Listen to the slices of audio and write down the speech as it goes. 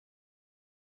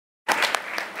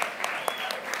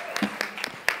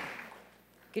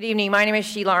Good evening. My name is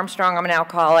Sheila Armstrong. I'm an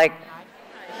alcoholic,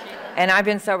 and I've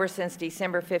been sober since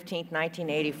December 15th,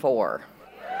 1984.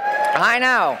 I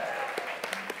know.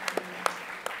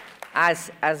 I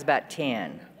was about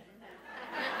 10.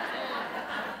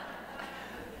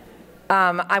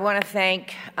 I want to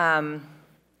thank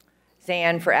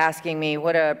Zan for asking me.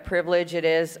 What a privilege it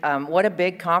is. What a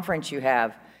big conference you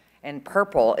have. And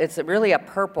purple. It's really a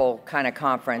purple kind of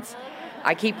conference.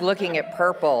 I keep looking at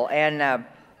purple, and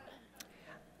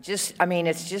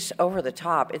it's just over the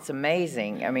top. It's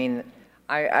amazing. I mean,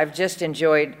 I've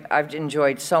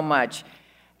enjoyed so much.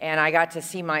 And I got to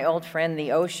see my old friend,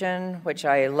 the ocean, which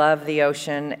I love the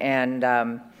ocean. And,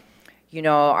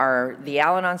 the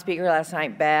Al-Anon speaker last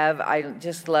night, Bev, I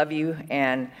just love you.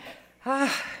 And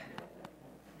I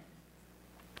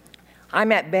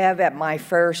met Bev at my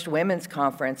first women's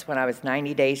conference when I was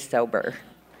 90 days sober.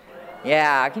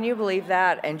 Yeah, can you believe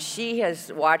that? And she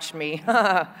has watched me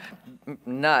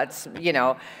nuts,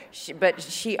 but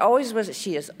she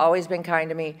has always been kind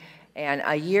to me. And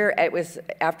it was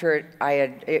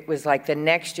like the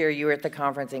next year you were at the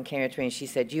conference and came up to me and she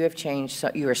said, "You have changed,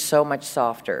 you are so much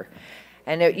softer."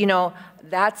 And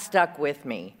that stuck with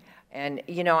me. And,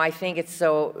 I think it's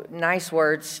so, nice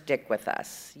words stick with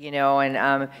us,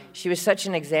 and she was such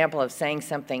an example of saying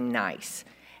something nice.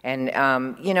 And,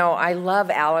 I love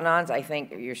Al-Anons. I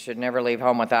think you should never leave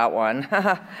home without one.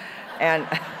 And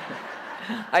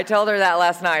I told her that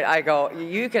last night. I go,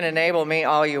 "You can enable me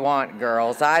all you want,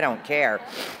 girls. I don't care."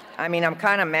 I mean, I'm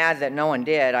kind of mad that no one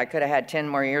did. I could have had 10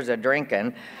 more years of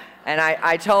drinking. And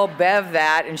I told Bev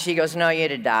that, and she goes, "No, you'd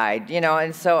have died."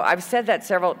 And so I've said that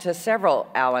to several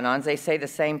Al-Anons. They say the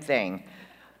same thing.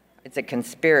 It's a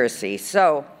conspiracy.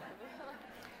 So,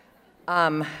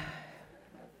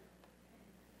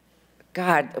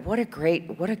 God, what a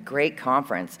great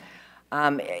conference.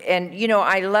 And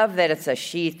I love that it's a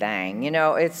she-thang.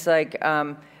 It's like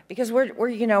because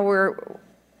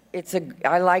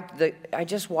I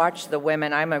just watch the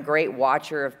women. I'm a great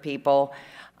watcher of people.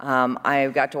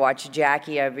 I've got to watch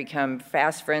Jackie. I've become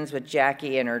fast friends with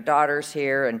Jackie and her daughter's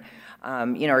here, and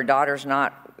her daughter's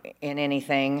not in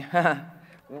anything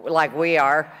like we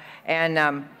are,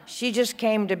 and she just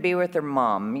came to be with her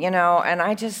mom, and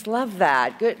I just love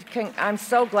that. Good. I'm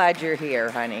so glad you're here,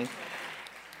 honey.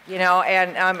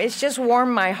 And it's just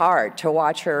warmed my heart to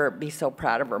watch her be so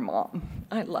proud of her mom.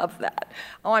 I love that.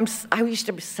 I used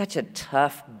to be such a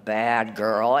tough, bad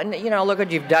girl, and look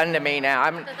what you've done to me now.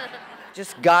 I'm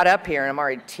just got up here and I'm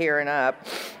already tearing up.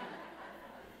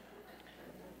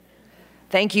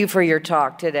 Thank you for your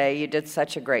talk today. You did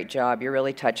such a great job. You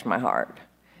really touched my heart.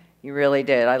 You really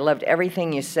did. I loved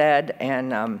everything you said,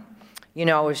 and you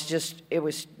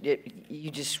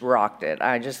just rocked it.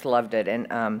 I just loved it.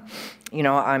 And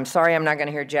I'm sorry I'm not going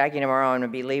to hear Jackie tomorrow. I'm going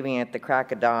to be leaving at the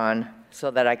crack of dawn so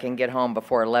that I can get home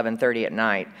before 11:30 at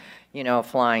night.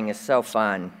 Flying is so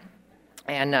fun.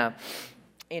 And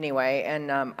anyway,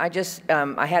 and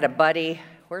I had a buddy.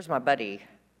 Where's my buddy?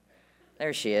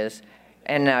 There she is.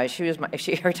 And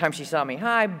every time she saw me,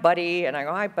 "Hi, buddy," and I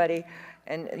go, "Hi, buddy,"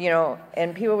 and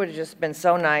and people would have just been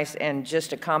so nice and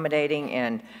just accommodating,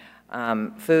 and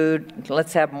food.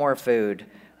 Let's have more food,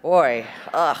 boy.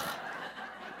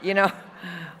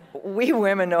 We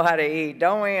women know how to eat,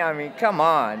 don't we? I mean, come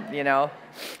on,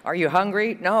 Are you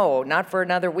hungry? No, not for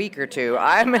another week or two.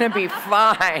 I'm gonna be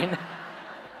fine.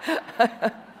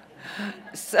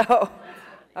 So,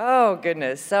 oh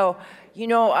goodness. So,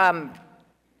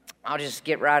 I'll just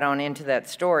get right on into that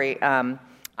story.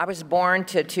 I was born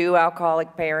to two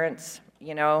alcoholic parents,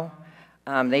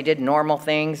 They did normal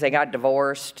things. They got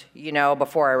divorced,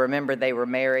 before I remembered they were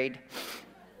married.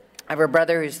 I have a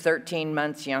brother who's 13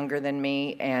 months younger than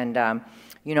me, and,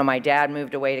 my dad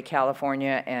moved away to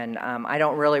California, and I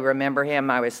don't really remember him.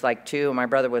 I was like 2, my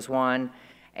brother was 1.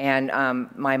 And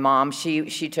my mom,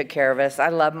 she took care of us. I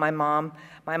love my mom.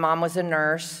 My mom was a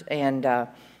nurse, and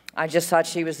I just thought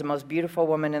she was the most beautiful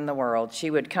woman in the world. She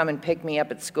would come and pick me up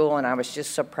at school, and I was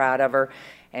just so proud of her.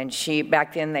 And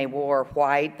back then they wore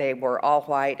white. They were all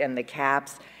white, and the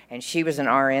caps. And she was an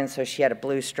RN, so she had a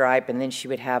blue stripe. And then she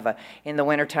would have in the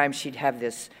wintertime, she'd have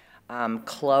this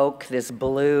cloak, this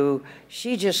blue.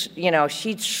 She just,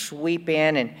 she'd sweep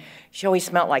in, and she always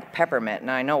smelled like peppermint,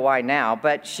 and I know why now,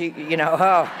 but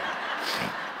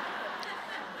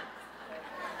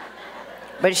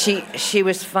But she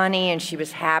was funny, and she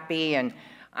was happy, and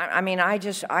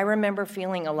I remember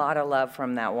feeling a lot of love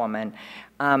from that woman.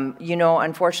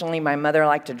 Unfortunately, my mother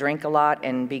liked to drink a lot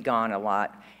and be gone a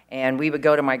lot. And we would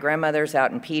go to my grandmother's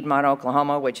out in Piedmont,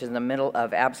 Oklahoma, which is in the middle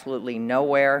of absolutely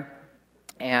nowhere.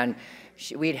 And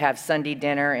we'd have Sunday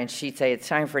dinner, and she'd say, it's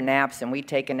time for naps, and we'd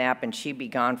take a nap, and she'd be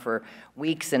gone for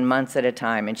weeks and months at a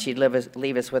time, and she'd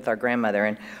leave us with our grandmother.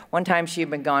 And one time she'd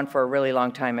been gone for a really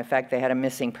long time. In fact, they had a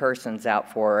missing persons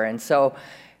out for her. And so,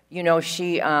 you know,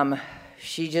 she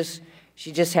just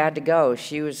had to go.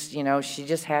 She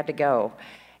just had to go.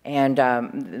 And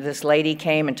this lady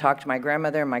came and talked to my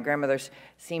grandmother, and my grandmother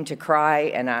seemed to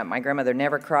cry, and my grandmother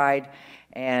never cried.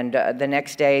 And the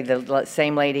next day, the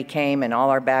same lady came, and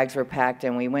all our bags were packed,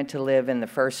 and we went to live in the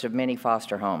first of many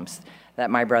foster homes that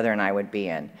my brother and I would be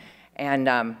in.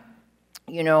 And,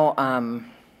 you know,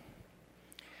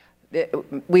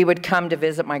 we would come to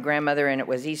visit my grandmother, and it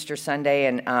was Easter Sunday,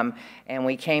 and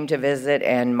we came to visit,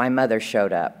 and my mother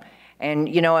showed up.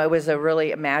 And, you know, it was a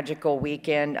really magical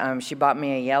weekend. She bought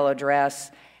me a yellow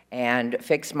dress and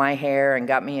fixed my hair and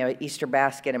got me an Easter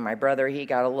basket, and my brother, he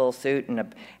got a little suit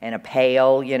and a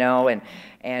pail, you know,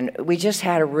 and we just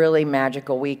had a really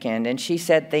magical weekend. And she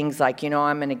said things like, you know,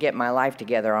 I'm going to get my life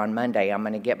together on Monday. I'm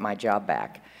going to get my job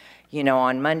back. You know,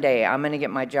 on Monday, I'm going to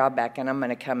get my job back, and I'm going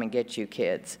to come and get you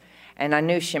kids. And I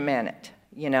knew she meant it,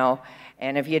 you know,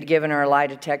 and if you'd given her a lie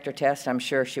detector test, I'm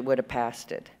sure she would have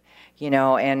passed it. You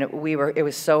know, and it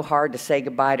was so hard to say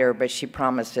goodbye to her, but she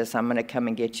promised us, I'm going to come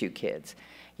and get you kids.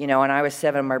 You know, and I was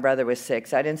 7, my brother was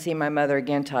 6. I didn't see my mother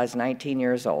again until I was 19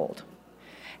 years old.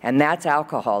 And that's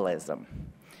alcoholism.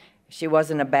 She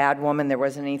wasn't a bad woman. There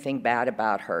wasn't anything bad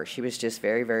about her. She was just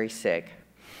very, very sick.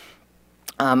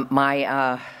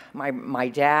 My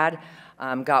dad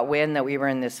got wind that we were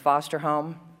in this foster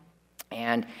home,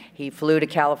 and he flew to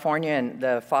California, and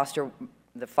the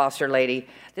foster lady,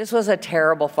 this was a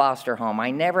terrible foster home.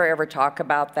 I never ever talk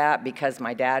about that because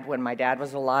when my dad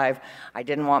was alive, I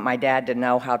didn't want my dad to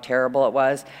know how terrible it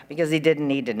was because he didn't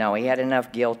need to know. He had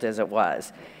enough guilt as it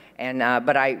was. And,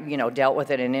 but I, you know, dealt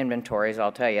with it in inventories,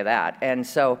 I'll tell you that. And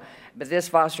so, but this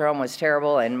foster home was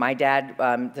terrible, and my dad,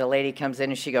 the lady comes in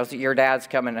and she goes, your dad's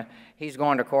coming, he's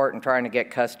going to court and trying to get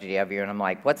custody of you. And I'm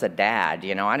like, what's a dad?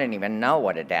 You know, I didn't even know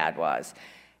what a dad was.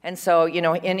 And so, you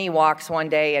know, in he walks one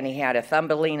day, and he had a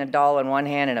Thumbelina doll in one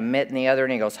hand and a mitt in the other,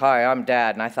 and he goes, hi, I'm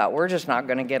Dad. And I thought, we're just not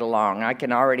going to get along. I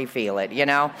can already feel it, you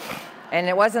know. And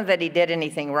it wasn't that he did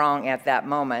anything wrong at that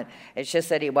moment. It's just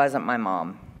that he wasn't my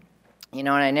mom. You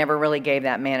know, and I never really gave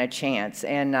that man a chance.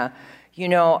 And, you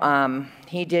know,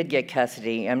 he did get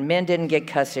custody, and men didn't get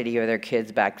custody of their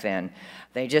kids back then.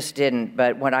 They just didn't.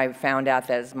 But what I found out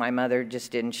is my mother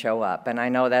just didn't show up, and I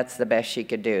know that's the best she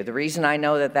could do. The reason I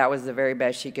know that that was the very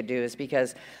best she could do is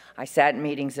because I sat in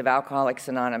meetings of Alcoholics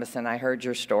Anonymous, and I heard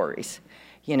your stories,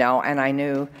 you know, and I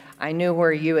knew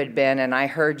where you had been, and I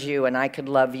heard you, and I could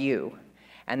love you,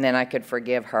 and then I could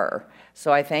forgive her.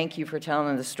 So I thank you for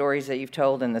telling the stories that you've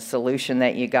told and the solution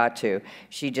that you got to.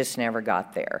 She just never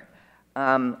got there.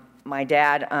 My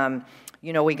dad,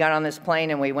 you know, we got on this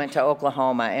plane and we went to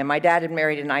Oklahoma, and my dad had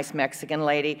married a nice Mexican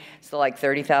lady, so like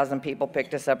 30,000 people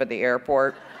picked us up at the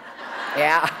airport.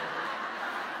 Yeah.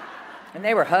 And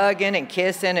they were hugging and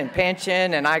kissing and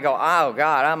pinching, and I go, oh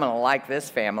God, I'm gonna like this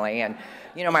family. And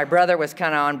you know, my brother was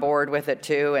kind of on board with it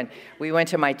too, and we went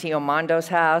to my Tio Mondo's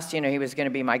house. You know, he was going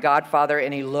to be my godfather,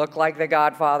 and he looked like the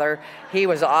godfather. He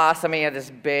was awesome. He had this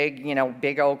big, you know,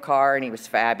 big old car, and he was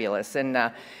fabulous. And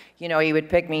you know, he would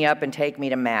pick me up and take me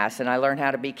to Mass, and I learned how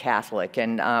to be Catholic.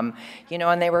 And, you know,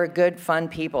 and they were good, fun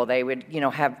people. They would, you know,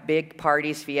 have big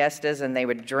parties, fiestas, and they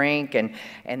would drink, and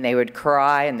they would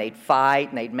cry, and they'd fight,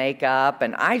 and they'd make up.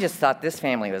 And I just thought this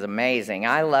family was amazing.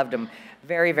 I loved them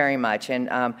very, very much. And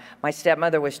my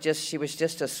stepmother was she was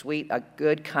just a sweet, a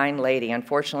good, kind lady.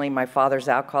 Unfortunately, my father's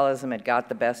alcoholism had got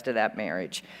the best of that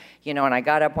marriage. You know, and I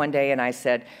got up one day and I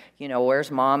said, you know, where's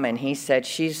Mom? And he said,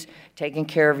 she's taking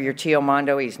care of your Tio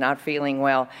Mondo. He's not feeling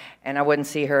well. And I wouldn't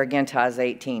see her again till I was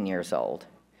 18 years old.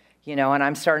 You know, and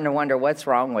I'm starting to wonder what's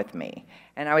wrong with me.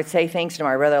 And I would say things to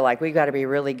my brother like, we've got to be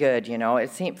really good, you know. It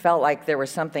felt like there was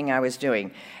something I was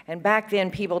doing. And back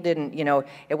then, people didn't, you know,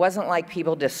 it wasn't like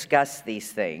people discussed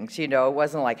these things, you know. It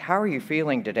wasn't like, how are you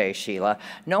feeling today, Sheila?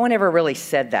 No one ever really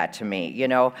said that to me, you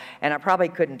know. And I probably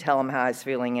couldn't tell them how I was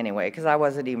feeling anyway, because I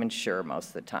wasn't even sure most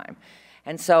of the time.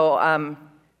 And so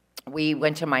we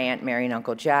went to my Aunt Mary and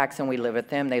Uncle Jack's, and we lived with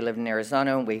them. They lived in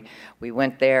Arizona. And we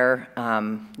went there,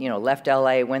 you know, left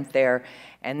LA, went there.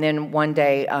 And then one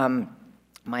day,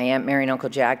 my Aunt Mary and Uncle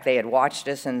Jack, they had watched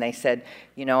us, and they said,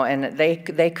 you know, and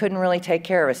they couldn't really take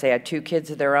care of us. They had 2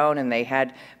 kids of their own, and they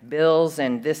had bills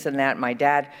and this and that. My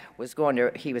dad was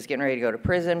he was getting ready to go to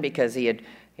prison because he had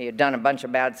done a bunch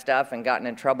of bad stuff and gotten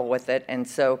in trouble with it. And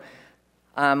so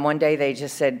one day they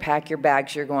just said, pack your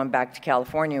bags, you're going back to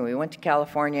California. We went to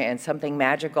California, and something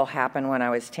magical happened when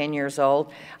I was 10 years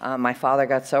old. My father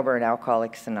got sober in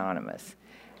Alcoholics Anonymous.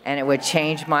 and it would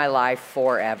change my life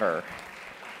forever.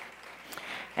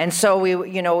 And so we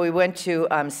went to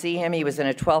see him. He was in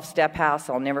a 12-step house.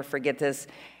 I'll never forget this.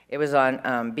 It was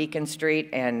on Beacon Street,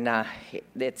 and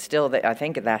it's still there. I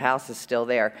think that house is still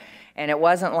there. And it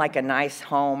wasn't like a nice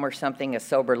home or something, a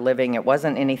sober living. It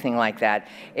wasn't anything like that.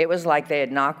 It was like they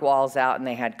had knocked walls out and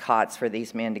they had cots for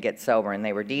these men to get sober. And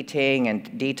they were DTing and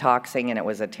detoxing, and it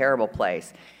was a terrible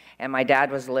place. And my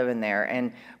dad was living there,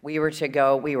 and we were to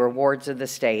go. We were wards of the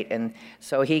state, and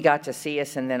so he got to see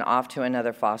us and then off to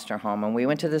another foster home. And we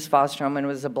went to this foster home, and it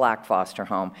was a black foster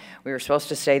home. We were supposed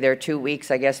to stay there 2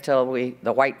 weeks, I guess, till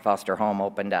the white foster home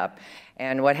opened up.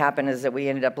 And what happened is that we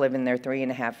ended up living there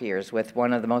 3.5 years with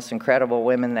one of the most incredible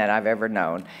women that I've ever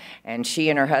known. And she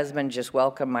and her husband just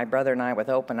welcomed my brother and I with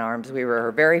open arms. We were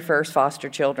her very first foster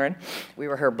children. We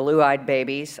were her blue-eyed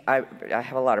babies. I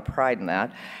have a lot of pride in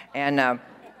that.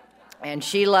 And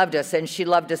she loved us, and she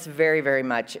loved us very, very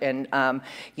much. And,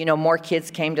 more kids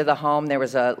came to the home. There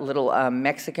was a little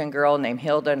Mexican girl named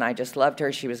Hilda, and I just loved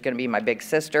her. She was going to be my big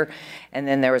sister. And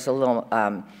then there was a little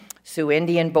Sioux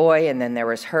Indian boy, and then there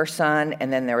was her son,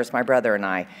 and then there was my brother and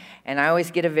I. And I always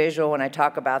get a visual when I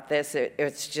talk about this.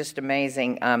 It's just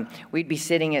amazing. We'd be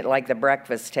sitting at, like, the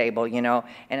breakfast table, and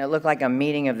it looked like a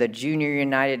meeting of the Junior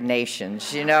United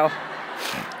Nations,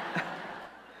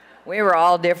 We were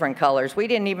all different colors. We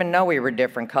didn't even know we were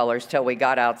different colors till we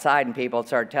got outside and people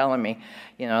started telling me,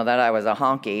 that I was a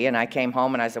honky. And I came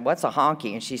home and I said, "What's a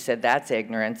honky?" And she said, "That's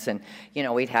ignorance." And,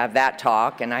 we'd have that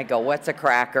talk. And I'd go, "What's a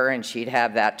cracker?" And she'd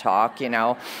have that talk,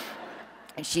 And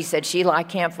she said, "Sheila, I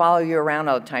can't follow you around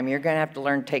all the time. You're going to have to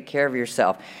learn to take care of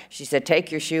yourself." She said,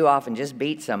 "Take your shoe off and just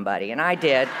beat somebody." And I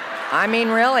did. I mean,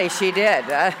 really, she did.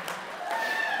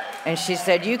 And she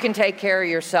said, "You can take care of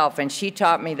yourself." And she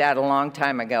taught me that a long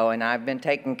time ago, and I've been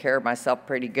taking care of myself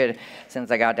pretty good since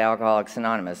I got to Alcoholics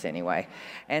Anonymous anyway.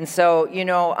 And so,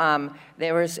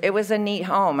 it was a neat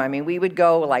home. I mean, we would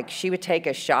go, like, she would take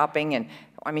us shopping, and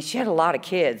she had a lot of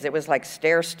kids. It was like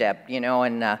stair-step,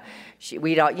 and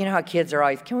we'd all, how kids are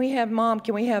always, "Can we have Mom?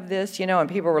 Can we have this?" And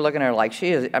people were looking at her like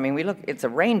it's a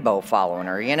rainbow following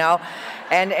her,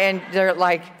 and they're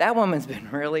like, "That woman's been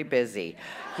really busy."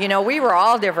 We were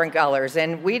all different colors,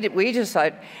 and we just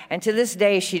thought, and to this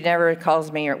day, she never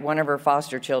calls me one of her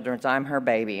foster children. I'm her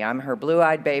baby. I'm her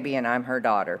blue-eyed baby, and I'm her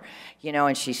daughter.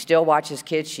 And she still watches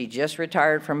kids. She just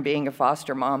retired from being a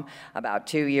foster mom about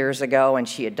 2 years ago, and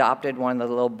she adopted one of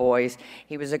the little boys.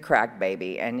 He was a crack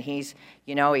baby, and he's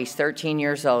 13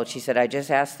 years old. She said, "I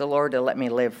just asked the Lord to let me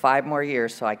live 5 more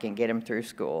years so I can get him through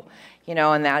school."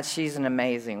 And she's an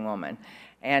amazing woman.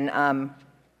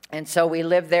 And so we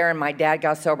lived there, and my dad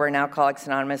got sober in Alcoholics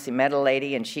Anonymous. He met a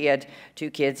lady, and she had 2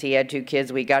 kids. He had 2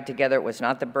 kids. We got together. It was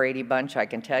not the Brady Bunch, I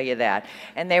can tell you that.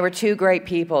 And they were 2 great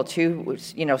people,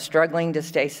 struggling to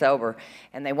stay sober.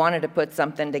 And they wanted to put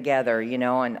something together,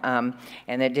 and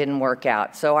it didn't work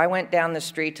out. So I went down the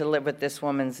street to live with this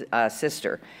woman's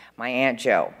sister, my Aunt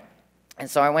Jo. And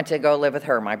so I went to go live with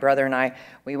her. My brother and I,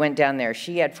 we went down there.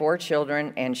 She had 4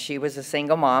 children, and she was a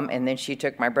single mom, and then she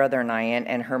took my brother and I in,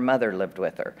 and her mother lived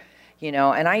with her.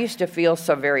 And I used to feel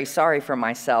so very sorry for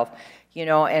myself,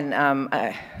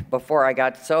 before I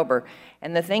got sober.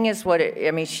 And the thing is,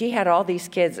 she had all these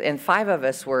kids, and 5 of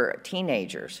us were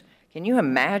teenagers. Can you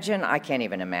imagine? I can't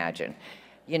even imagine.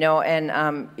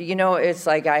 It's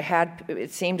like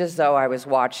it seemed as though I was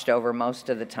watched over most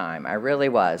of the time. I really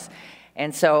was.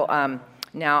 And so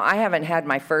now I haven't had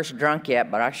my first drunk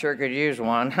yet, but I sure could use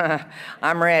one.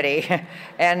 I'm ready.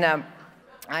 And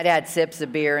I'd had sips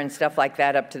of beer and stuff like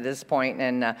that up to this point.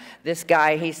 And this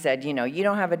guy, he said, "You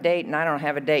don't have a date and I don't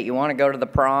have a date. You want to go to the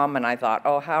prom?" And I thought,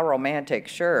 "Oh, how romantic,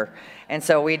 sure." And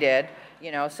so we did.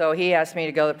 So he asked me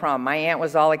to go to the prom. My aunt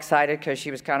was all excited because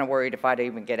she was kind of worried if I'd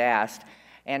even get asked.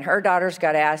 And her daughters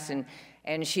got asked,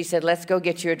 and she said, "Let's go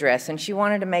get you a dress." And she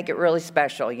wanted to make it really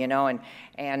special,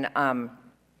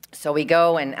 so we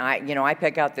go, and I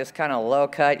pick out this kind of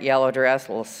low-cut yellow dress,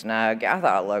 a little snug. I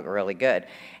thought it looked really good.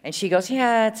 And she goes,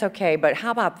 "Yeah, it's okay, but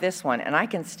how about this one?" And I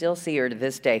can still see her to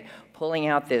this day pulling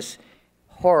out this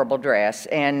horrible dress.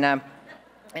 And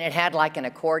it had like an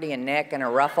accordion neck and a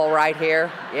ruffle right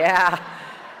here. Yeah.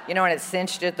 And it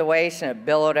cinched at the waist, and it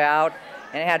billowed out.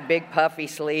 And it had big puffy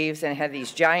sleeves, and it had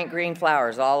these giant green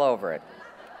flowers all over it.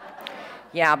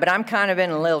 Yeah, but I'm kind of in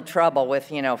a little trouble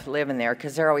with, living there,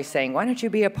 because they're always saying, "Why don't you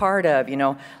be a part of?"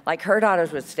 Like her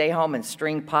daughters would stay home and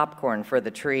string popcorn for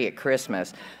the tree at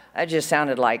Christmas. That just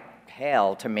sounded like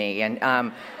hell to me. And,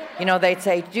 they'd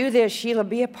say, "Do this, Sheila,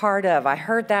 be a part of." I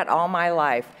heard that all my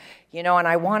life, and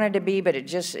I wanted to be, but I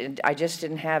just I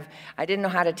didn't know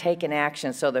how to take an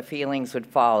action so the feelings would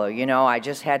follow. I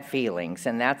just had feelings,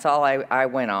 and that's all I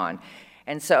went on.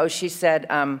 And so she said,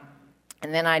 and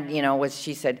then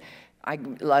she said, I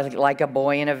like a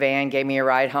boy in a van, gave me a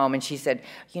ride home, and she said,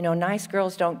 nice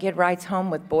girls don't get rides home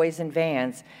with boys in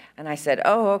vans. And I said,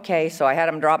 oh, okay. So I had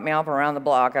them drop me off around the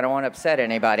block. I don't want to upset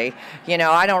anybody.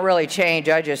 I don't really change.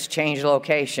 I just change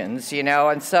locations,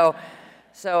 And so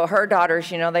her daughters,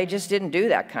 they just didn't do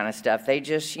that kind of stuff. They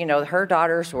just, her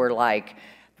daughters were like,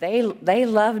 they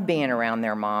loved being around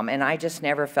their mom, and I just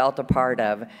never felt a part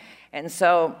of. And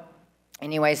so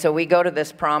anyway, so we go to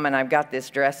this prom, and I've got this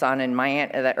dress on, and my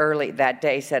aunt that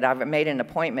day said, I've made an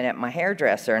appointment at my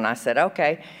hairdresser. And I said,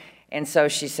 okay. And so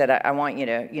she said, I want you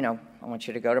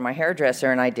to go to my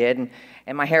hairdresser. And I did.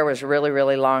 And my hair was really,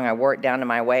 really long. I wore it down to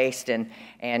my waist and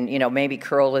maybe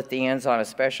curled at the ends on a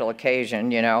special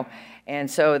occasion,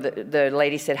 And so the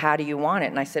lady said, how do you want it?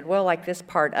 And I said, well, like this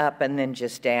part up and then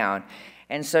just down.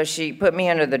 And so she put me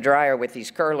under the dryer with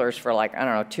these curlers for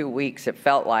 2 weeks, it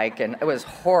felt like, and it was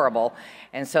horrible.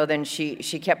 And so then she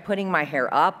kept putting my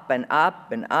hair up and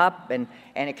up and up, and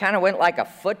it kind of went like a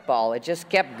football. It just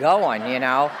kept going, And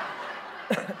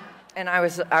I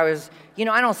was, I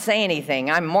don't say anything.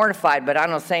 I'm mortified, but I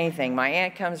don't say anything. My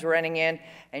aunt comes running in,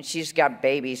 and she's got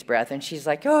baby's breath, and she's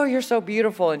like, oh, you're so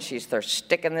beautiful. And they're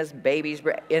sticking this baby's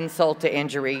breath, insult to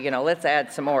injury, let's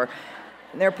add some more.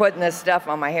 And they're putting this stuff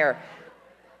on my hair.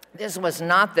 This was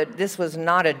not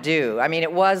a do. I mean,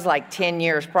 it was like 10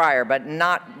 years prior, but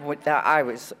not with that.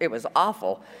 It was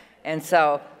awful. And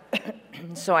so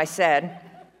I said,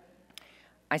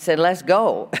 let's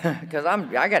go, because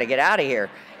I got to get out of here,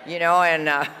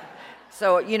 and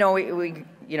so, we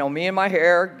me and my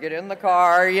hair get in the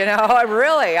car,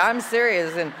 really, I'm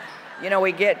serious. And,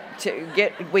 we get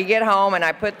home, and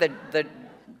I put the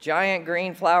giant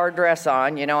green flower dress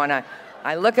on, and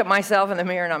I look at myself in the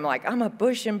mirror, and I'm like, I'm a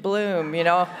bush in bloom, And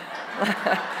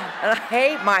I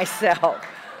hate myself.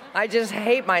 I just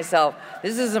hate myself.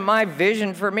 This isn't my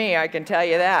vision for me, I can tell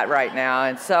you that right now.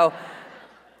 And so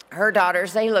her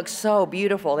daughters, they look so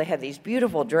beautiful. They had these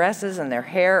beautiful dresses, and their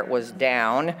hair was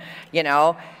down,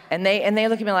 And they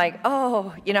look at me like,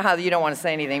 oh, how you don't want to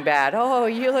say anything bad. Oh,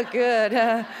 you look good,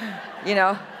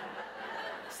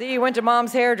 See, you went to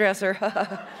Mom's hairdresser.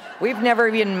 We've never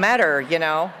even met her,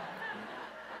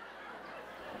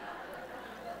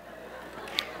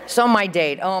 So my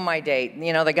date,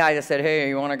 the guy that said, hey,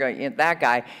 you want to go, that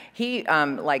guy, he,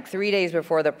 3 days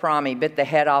before the prom, he bit the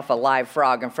head off a live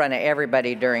frog in front of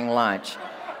everybody during lunch.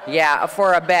 Yeah,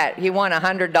 for a bet. He won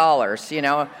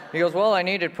 $100, He goes, well, I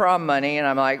needed prom money. And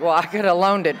I'm like, well, I could have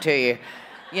loaned it to you,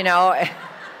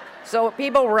 So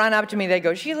people run up to me, they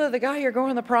go, Sheila, the guy you're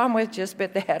going to the prom with just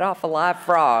bit the head off a live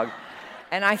frog.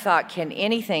 And I thought, can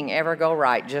anything ever go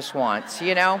right just once,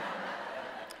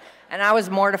 And I was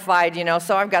mortified,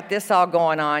 so I've got this all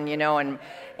going on,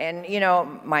 and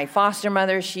my foster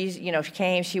mother, she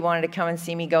came, she wanted to come and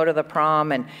see me go to the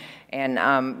prom, and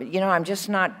I'm just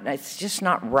not, it's just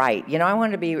not right. I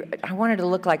wanted to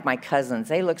look like my cousins.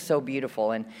 They look so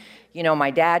beautiful. And,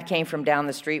 my dad came from down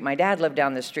the street. My dad lived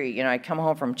down the street. I'd come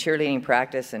home from cheerleading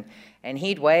practice, and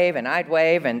he'd wave, and I'd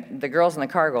wave, and the girls in the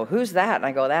car go, who's that? And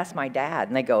I go, that's my dad.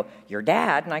 And they go, your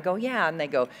dad? And I go, yeah. And they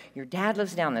go, your dad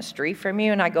lives down the street from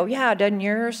you? And I go, yeah, doesn't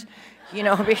yours?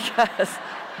 Because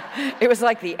it was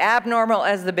like the abnormal,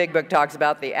 as the big book talks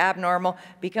about, the abnormal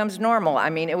becomes normal. I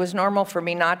mean, it was normal for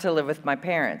me not to live with my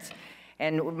parents.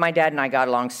 And my dad and I got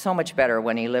along so much better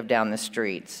when he lived down the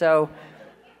street. So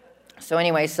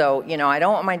anyway, I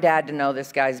don't want my dad to know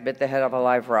this guy's bit the head of a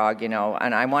live frog, and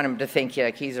I want him to think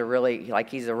he's a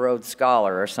Rhodes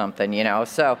Scholar or something,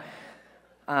 So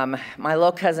my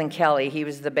little cousin Kelly, he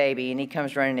was the baby, and he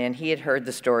comes running in. He had heard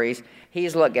the stories.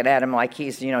 He's looking at him like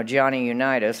he's, Johnny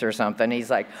Unitas or something. He's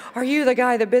like, are you the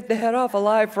guy that bit the head off a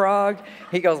live frog?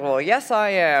 He goes, well, yes, I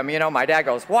am. My dad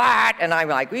goes, what? And I'm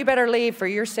like, we better leave for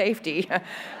your safety,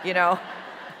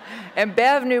 And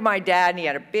Bev knew my dad, and he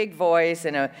had a big voice,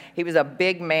 and he was a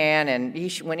big man, and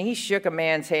when he shook a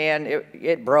man's hand,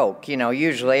 it broke,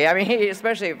 usually. I mean,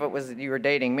 especially if it was you were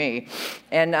dating me.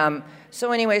 And so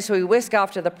we whisk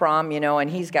off to the prom, and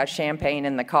he's got champagne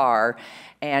in the car,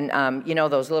 and,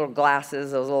 those little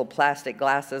glasses, those little plastic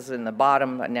glasses in the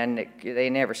bottom, and then they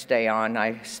never stay on.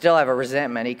 I still have a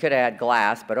resentment. He could have had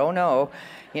glass, but oh no,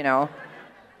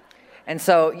 And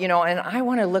so, and I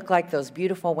want to look like those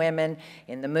beautiful women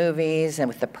in the movies and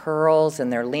with the pearls,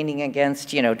 and they're leaning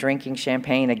against, drinking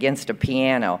champagne against a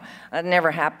piano. That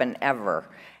never happened ever.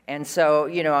 And so,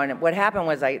 and what happened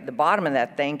was the bottom of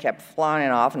that thing kept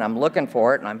flying off, and I'm looking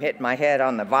for it, and I'm hitting my head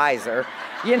on the visor,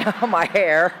 my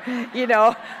hair,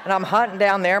 and I'm hunting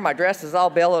down there. My dress is all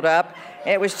billowed up.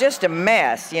 And it was just a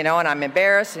mess, and I'm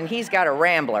embarrassed, and he's got a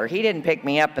Rambler. He didn't pick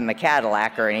me up in the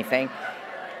Cadillac or anything.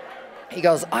 He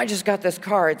goes, I just got this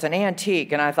car. It's an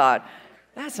antique. And I thought,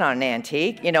 that's not an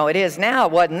antique. You know, it is now.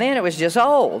 It wasn't then. It was just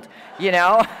old, you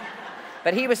know.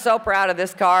 But he was so proud of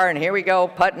this car, and here we go,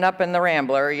 putting up in the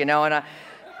Rambler, you know, and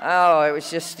oh, it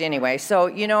was just, anyway. So,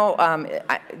 you know,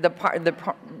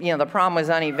 the prom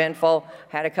was uneventful.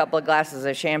 Had a couple of glasses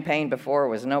of champagne before. It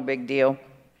was no big deal.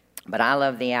 But I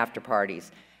love the after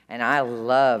parties, and I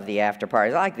love the after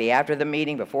parties. I like the after the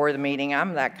meeting, before the meeting.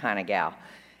 I'm that kind of gal.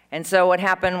 And so what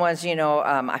happened was, you know,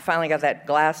 I finally got that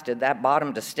glass, that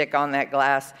bottom to stick on that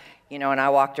glass, you know, and I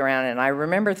walked around, and I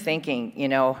remember thinking, you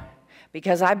know,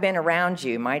 because I've been around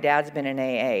you. My dad's been in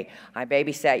AA. I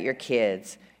babysat your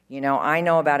kids. You know, I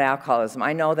know about alcoholism.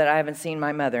 I know that I haven't seen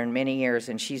my mother in many years,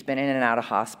 and she's been in and out of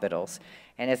hospitals.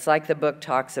 And it's like the book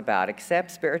talks about, accept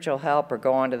spiritual help or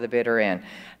go on to the bitter end.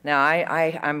 Now,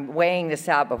 I'm weighing this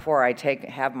out before I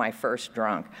have my first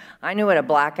drunk. I knew what a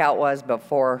blackout was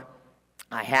before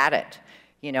I had it.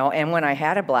 You know, and when I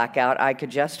had a blackout, I could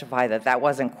justify that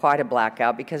wasn't quite a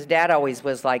blackout because Dad always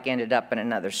was like ended up in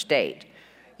another state.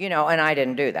 You know, and I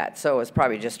didn't do that, so it was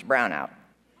probably just a brownout.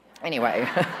 Anyway,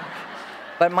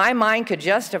 but my mind could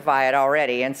justify it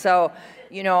already. And so,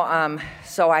 you know,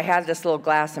 so I had this little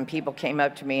glass, and people came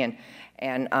up to me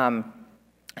and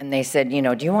they said, you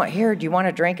know, do you want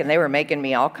a drink? And they were making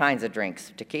me all kinds of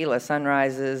drinks, tequila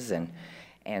sunrises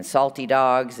and salty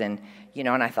dogs, and you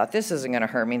know, and I thought, this isn't going to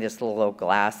hurt me, this little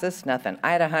glass. This is nothing.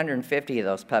 I had 150 of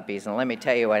those puppies, and let me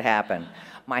tell you what happened.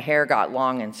 My hair got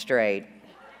long and straight.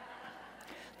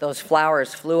 Those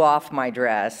flowers flew off my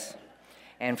dress,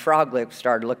 and frog lips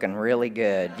started looking really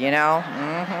good, you know?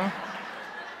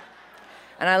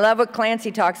 And I love what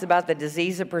Clancy talks about, the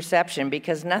disease of perception,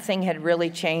 because nothing had really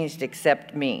changed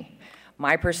except me.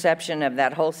 My perception of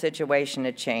that whole situation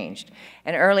had changed.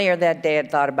 And earlier that day, I'd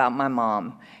thought about my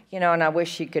mom, you know, and I wish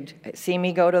she could see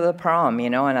me go to the prom, you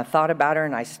know, and I thought about her,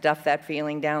 and I stuffed that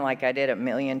feeling down like I did a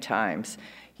million times.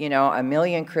 You know, a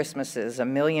million Christmases, a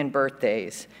million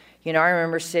birthdays. You know, I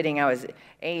remember I was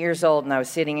 8 years old, and I was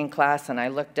sitting in class, and I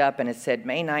looked up, and it said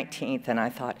May 19th, and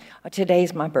I thought, oh,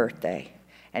 today's my birthday,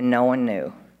 and no one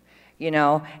knew. You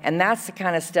know, and that's the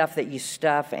kind of stuff that you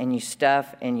stuff, and you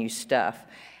stuff, and you stuff.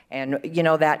 And, you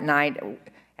know, that night,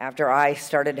 after I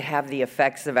started to have the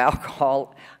effects of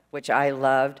alcohol, which I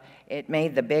loved, it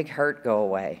made the big hurt go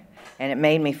away, and it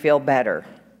made me feel better.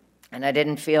 And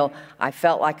I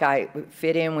felt like I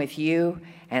fit in with you,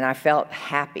 and I felt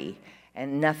happy.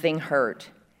 And nothing hurt,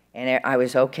 and I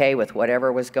was okay with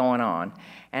whatever was going on.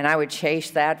 And I would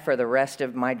chase that for the rest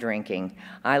of my drinking.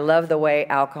 I love the way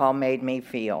alcohol made me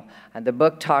feel. And the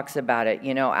book talks about it.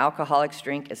 You know, alcoholics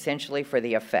drink essentially for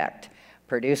the effect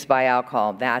produced by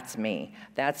alcohol. That's me.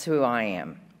 That's who I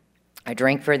am. I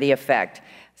drink for the effect.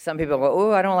 Some people go,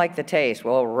 oh, I don't like the taste.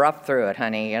 Well, rough through it,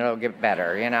 honey. It'll get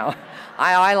better, you know.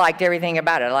 I liked everything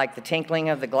about it. I liked the tinkling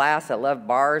of the glass. I loved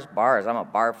bars. I'm a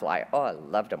bar fly. Oh, I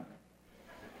loved them.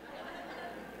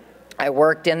 I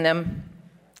worked in them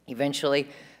eventually.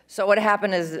 So what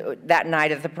happened is that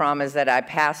night at the prom is that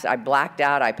I blacked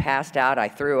out, I passed out, I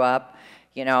threw up.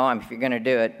 You know, if you're going to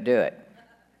do it, do it.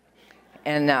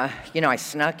 And, you know, I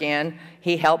snuck in.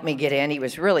 He helped me get in. He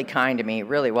was really kind to me, he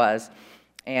really was.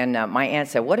 And my aunt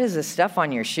said, what is this stuff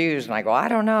on your shoes? And I go, I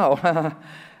don't know.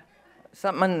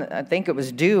 Something, I think it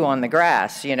was dew on the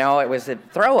grass, you know. It was a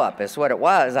throw up is what it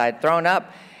was. I had thrown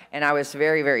up, and I was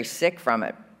very, very sick from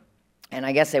it. And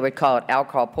I guess they would call it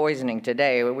alcohol poisoning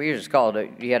today. We just called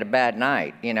it, you had a bad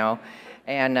night, you know,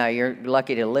 and you're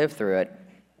lucky to live through it.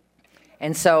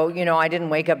 And so, you know, I didn't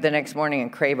wake up the next morning and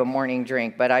crave a morning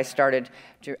drink, but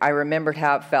I remembered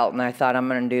how it felt, and I thought, I'm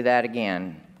going to do that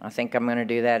again. I think I'm going to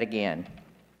do that again.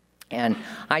 And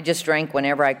I just drank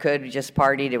whenever I could, just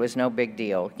partied. It was no big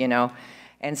deal, you know.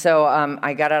 And so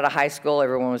I got out of high school.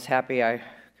 Everyone was happy I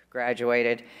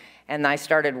graduated. And I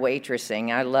started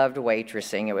waitressing. I loved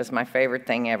waitressing. It was my favorite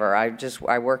thing ever.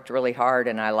 I worked really hard,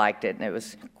 and I liked it. And it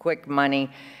was quick money.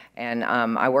 And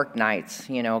I worked nights,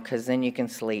 you know, because then you can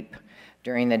sleep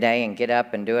during the day and get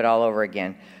up and do it all over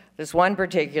again. This one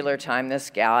particular time, this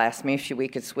gal asked me if we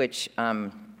could switch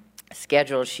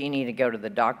schedules. She needed to go to the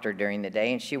doctor during the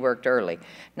day, and she worked early.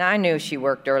 Now, I knew she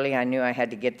worked early. I knew I had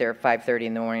to get there at 5:30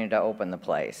 in the morning to open the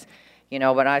place. You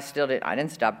know, but I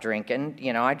didn't stop drinking.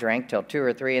 You know, I drank till 2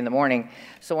 or 3 in the morning.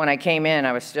 So when I came in,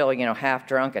 I was still, you know, half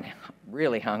drunk and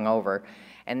really hungover.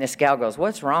 And this gal goes,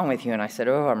 what's wrong with you? And I said,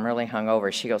 oh, I'm really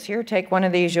hungover. She goes, here, take one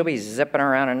of these. You'll be zipping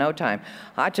around in no time.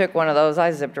 I took one of those.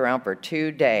 I zipped around for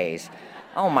 2 days.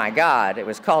 Oh, my God. It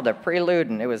was called a Prelude,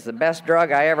 and it was the best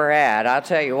drug I ever had. I'll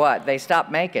tell you what, they stopped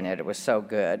making it. It was so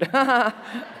good.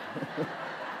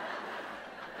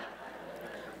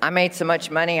 I made so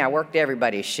much money, I worked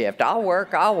everybody's shift. I'll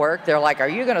work. They're like, are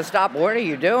you going to stop? What are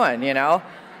you doing, you know?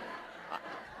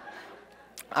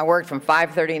 I worked from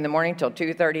 5:30 in the morning till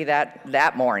 2:30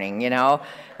 that morning, you know?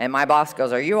 And my boss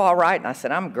goes, are you all right? And I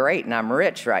said, I'm great, and I'm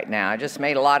rich right now. I just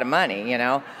made a lot of money, you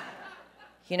know?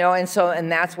 You know,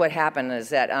 and that's what happened is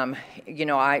that, you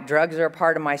know, drugs are a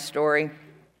part of my story,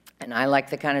 and I like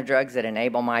the kind of drugs that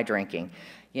enable my drinking.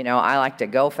 You know, I like to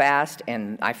go fast,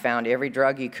 and I found every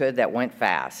drug you could that went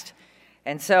fast.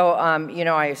 And so, you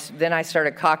know, then I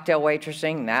started cocktail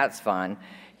waitressing. That's fun,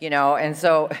 you know. And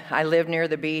so I lived near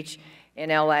the beach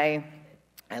in LA.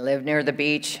 I lived near the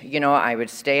beach. You know, I would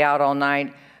stay out all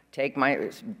night,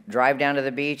 drive down to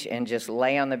the beach, and just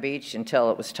lay on the beach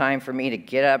until it was time for me to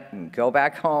get up and go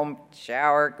back home,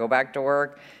 shower, go back to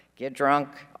work, get drunk.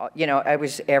 You know, it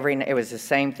was the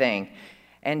same thing.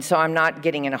 And so I'm not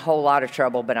getting in a whole lot of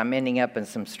trouble, but I'm ending up in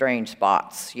some strange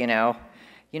spots, you know.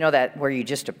 You know that where you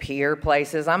just appear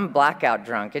places? I'm blackout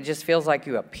drunk. It just feels like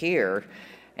you appear.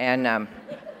 And,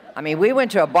 I mean, we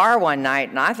went to a bar one night,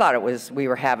 and I thought we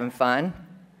were having fun.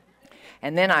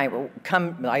 And then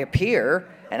I appear,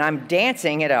 and I'm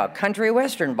dancing at a country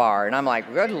western bar. And I'm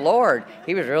like, good Lord.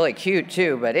 He was really cute,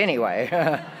 too. But anyway,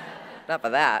 enough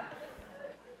of that.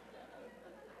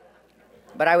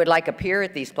 But I would like appear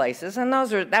at these places, and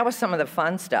that was some of the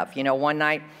fun stuff. You know, one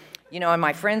night, you know, and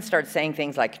my friends started saying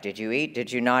things like, did you eat,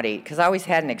 did you not eat? Because I always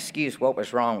had an excuse what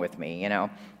was wrong with me, you know.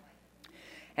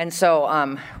 And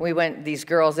so we went, these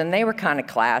girls, and they were kind of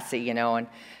classy, you know, and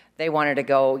they wanted to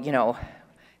go, you know,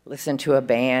 listen to a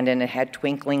band, and it had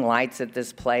twinkling lights at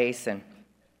this place. And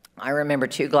I remember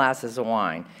 2 glasses of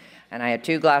wine, and I had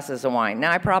 2 glasses of wine.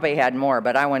 Now, I probably had more,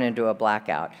 but I went into a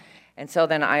blackout. And so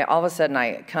then all of a sudden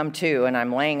I come to, and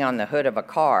I'm laying on the hood of a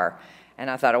car,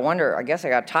 and I thought, I guess I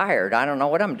got tired. I don't know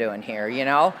what I'm doing here, you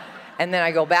know? And then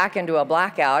I go back into a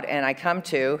blackout, and I come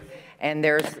to, and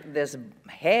there's this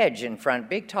hedge in front,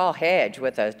 big tall hedge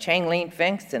with a chain link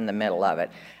fence in the middle of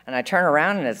it. And I turn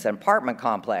around, and it's an apartment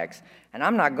complex, and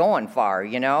I'm not going far,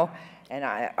 you know? And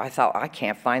I thought, I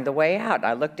can't find the way out.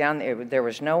 I looked down, there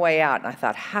was no way out, and I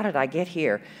thought, how did I get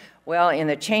here? Well, in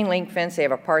the chain link fence, they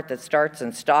have a part that starts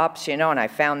and stops, you know, and I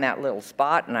found that little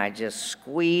spot, and I just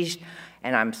squeezed,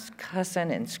 and I'm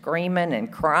cussing and screaming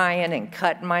and crying and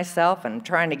cutting myself and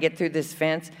trying to get through this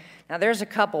fence. Now, there's a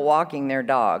couple walking their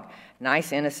dog,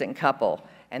 nice, innocent couple,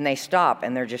 and they stop,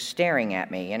 and they're just staring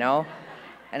at me, you know.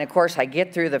 And, of course, I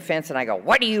get through the fence, and I go,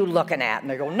 what are you looking at? And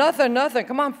they go, nothing,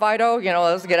 come on, Fido, you know,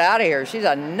 let's get out of here. She's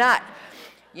a nut.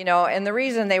 You know, and the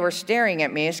reason they were staring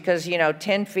at me is because, you know,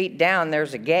 10 feet down,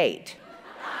 there's a gate.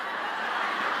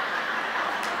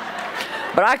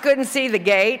 But I couldn't see the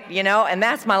gate, you know, and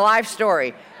that's my life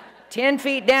story. 10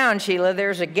 feet down, Sheila,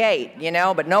 there's a gate, you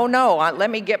know, but no, let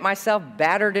me get myself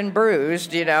battered and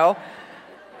bruised, you know.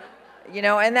 You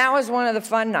know, and that was one of the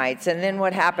fun nights. And then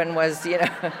what happened was, you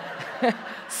know,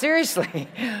 seriously,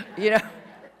 you know.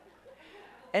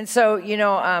 And so, you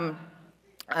know,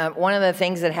 one of the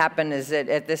things that happened is that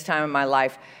at this time in my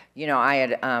life, you know,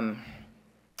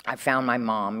 I found my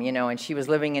mom, you know, and she was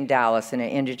living in Dallas in an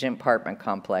indigent apartment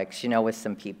complex, you know, with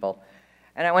some people.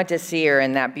 And I went to see her,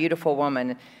 and that beautiful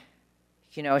woman,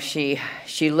 you know, she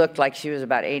looked like she was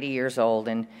about 80 years old,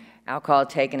 and alcohol had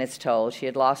taken its toll. She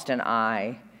had lost an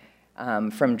eye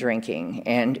from drinking,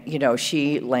 and, you know,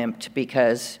 she limped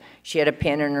because she had a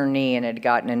pin in her knee and had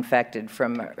gotten infected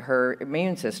from her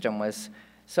immune system was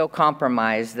so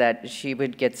compromised that she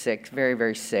would get sick, very,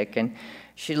 very sick. And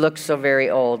she looked so very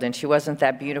old, and she wasn't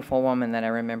that beautiful woman that I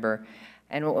remember.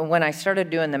 And when I started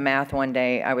doing the math one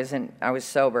day, I was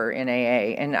sober in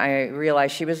AA, and I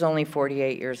realized she was only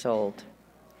 48 years old.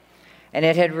 And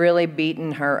it had really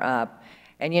beaten her up.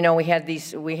 And, you know, we had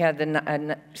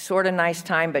the sort of nice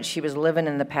time, but she was living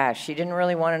in the past. She didn't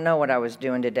really want to know what I was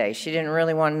doing today. She didn't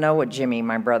really want to know what Jimmy,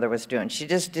 my brother, was doing. She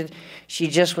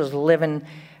just was living.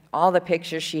 All the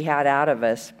pictures she had out of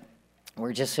us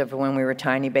were just of when we were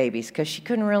tiny babies, because she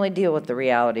couldn't really deal with the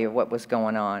reality of what was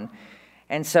going on.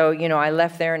 And so, you know, I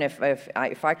left there, and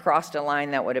if I crossed a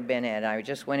line, that would have been it. I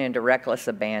just went into reckless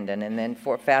abandon, and then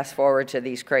fast forward to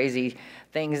these crazy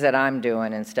things that I'm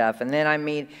doing and stuff. And then I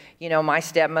meet, you know, my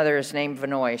stepmother is named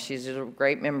Vinoy. She's a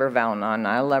great member of Al-Anon.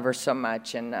 I love her so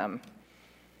much. And,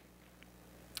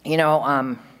 you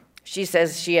know, she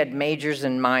says she had majors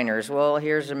and minors. Well,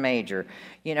 here's a major.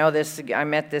 You know, I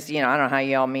met this, you know, I don't know how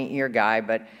y'all meet your guy,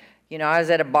 but, you know, I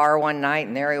was at a bar one night,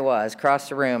 and there he was, across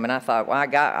the room, and I thought, well,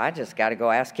 I just got to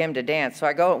go ask him to dance. So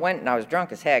I went, and I was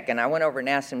drunk as heck, and I went over and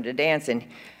asked him to dance, and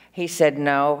he said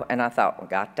no, and I thought, well,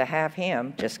 got to have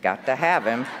him, just got to have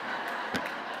him.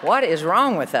 What is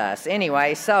wrong with us?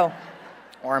 Anyway,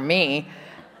 or me.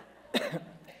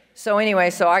 So anyway,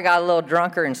 so I got a little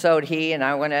drunker, and so did he, and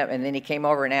I went up, and then he came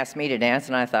over and asked me to dance,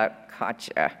 and I thought,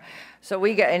 gotcha. So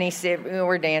and he said, we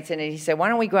were dancing, and he said, why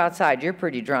don't we go outside? You're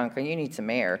pretty drunk, and you need some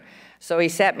air. So he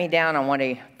sat me down on what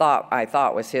I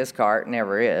thought was his cart,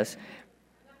 never is.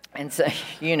 And so,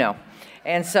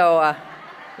 and so,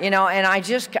 and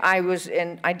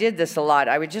I did this a lot.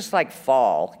 I would just like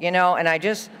fall, and I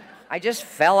just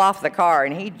fell off the car,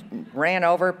 and he ran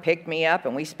over, picked me up,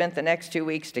 and we spent the next 2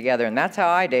 weeks together, and that's how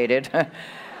I dated.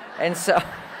 And so,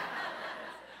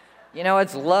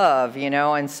 it's love,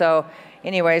 and so,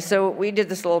 anyway, so we did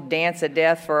this little dance of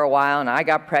death for a while, and I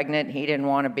got pregnant, he didn't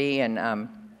want to be, and,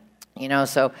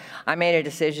 so I made a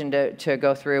decision to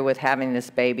go through with having this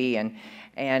baby, and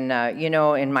in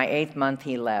my 8th month,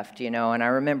 he left, and I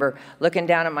remember looking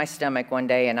down at my stomach one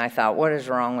day, and I thought, what is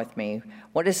wrong with me?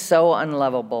 What is so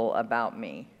unlovable about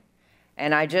me?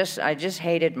 And I just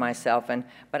hated myself,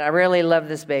 but I really love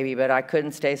this baby, but I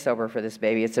couldn't stay sober for this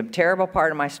baby. It's a terrible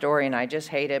part of my story, and I just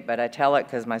hate it, but I tell it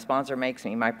because my sponsor makes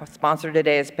me. My sponsor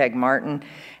today is Peg Martin,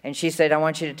 and she said, I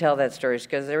want you to tell that story,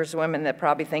 because there's women that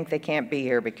probably think they can't be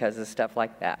here because of stuff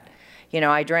like that.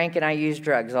 I drank and I used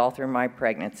drugs all through my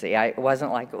pregnancy. I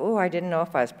wasn't like, oh, I didn't know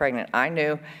if I was pregnant. I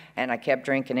knew, and I kept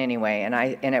drinking anyway. And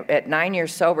at 9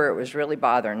 years sober, it was really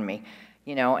bothering me,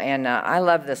 and I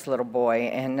love this little boy.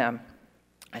 And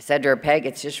I said to her, Peg,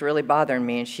 it's just really bothering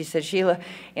me. And she said, Sheila,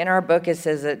 in our book, it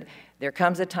says that there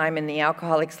comes a time in the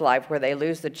alcoholic's life where they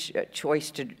lose the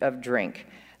choice of drink.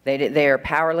 They are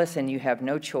powerless and you have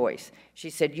no choice. She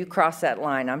said, you crossed that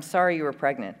line. I'm sorry you were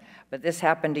pregnant, but this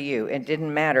happened to you. It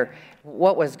didn't matter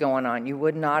what was going on. You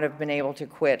would not have been able to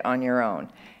quit on your own.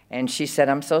 And she said,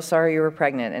 I'm so sorry you were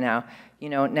pregnant. And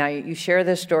now you share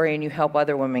this story and you help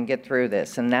other women get through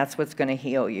this, and that's what's going to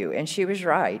heal you. And she was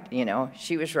right,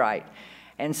 she was right.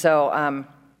 And so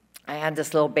I had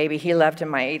this little baby. He left in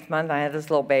my 8th month. I had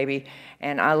this little baby,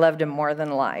 and I loved him more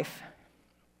than life.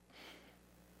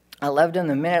 I loved him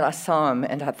the minute I saw him,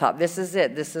 and I thought, this is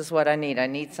it. This is what I need. I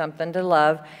need something to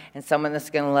love and someone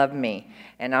that's going to love me.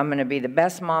 And I'm going to be the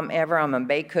best mom ever. I'm going to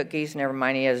bake cookies. Never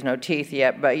mind, he has no teeth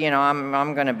yet, but,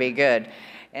 I'm going to be good.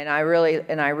 And I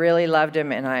really loved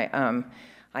him, and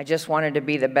I just wanted to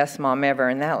be the best mom ever,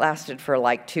 and that lasted for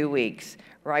like 2 weeks,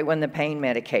 right when the pain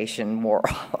medication wore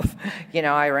off.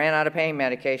 I ran out of pain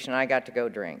medication, and I got to go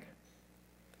drink.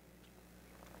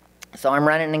 So I'm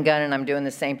running and gunning. I'm doing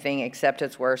the same thing, except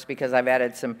it's worse because I've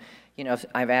added some,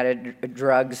 I've added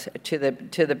drugs to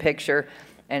the picture,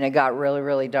 and it got really,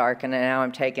 really dark. And now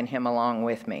I'm taking him along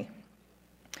with me.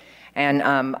 And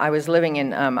I was living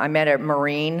in. I met a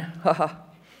Marine.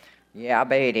 Yeah,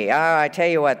 baby. I tell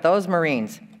you what, those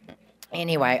Marines.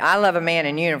 Anyway, I love a man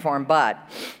in uniform, but.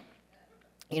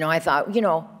 I thought,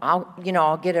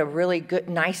 I'll get a really good,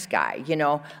 nice guy,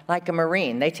 like a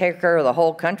Marine. They take care of the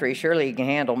whole country. Surely he can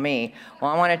handle me. Well,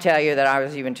 I want to tell you that I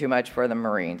was even too much for the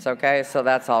Marines, okay? So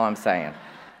that's all I'm saying.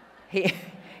 He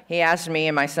asked me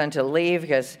and my son to leave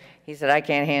because he said, I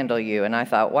can't handle you. And I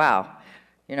thought, wow,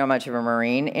 you're not much of a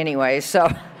Marine. Anyway, so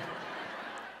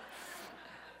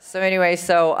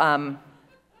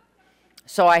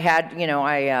I had,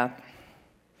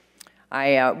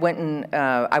 I went and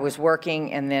I was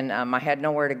working, and then I had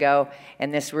nowhere to go,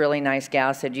 and this really nice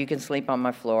gal said, you can sleep on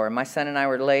my floor. My son and I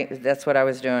were late. That's what I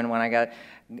was doing when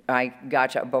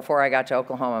before I got to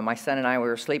Oklahoma. My son and I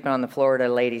were sleeping on the floor at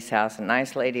a lady's house. A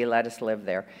nice lady let us live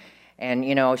there. And,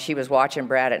 she was watching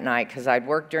Brad at night because I'd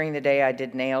work during the day. I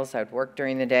did nails. I'd work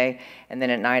during the day. And then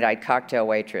at night, I'd cocktail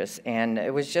waitress. And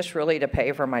it was just really to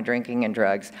pay for my drinking and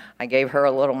drugs. I gave her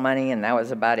a little money, and that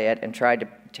was about it, and tried to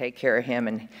take care of him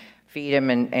and feed him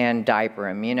and diaper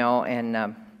him, and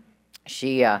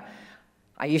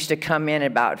I used to come in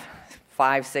about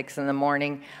 5, 6 in the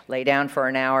morning, lay down for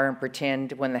an hour and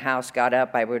pretend when the house got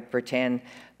up, I would pretend,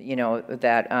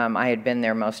 that I had been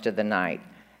there most of the night.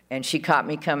 And she caught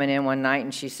me coming in one night,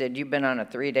 and she said, you've been on a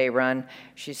 3-day run.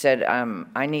 She said,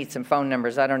 I need some phone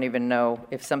numbers. I don't even know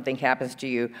if something happens to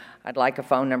you. I'd like a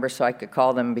phone number so I could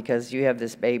call them because you have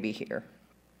this baby here.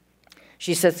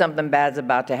 She said, something bad's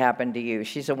about to happen to you.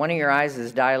 She said, one of your eyes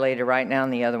is dilated right now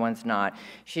and the other one's not.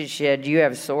 She said, you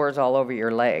have sores all over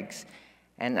your legs.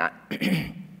 And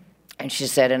she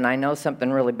said, and I know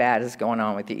something really bad is going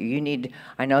on with you.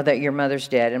 I know that your mother's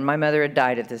dead. And my mother had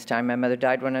died at this time. My mother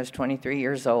died when I was 23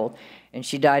 years old. And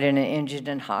she died in an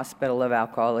indigent hospital of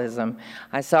alcoholism.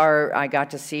 I got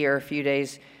to see her a few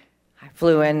days. I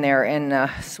flew in there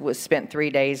and spent 3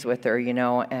 days with her,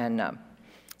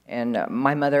 And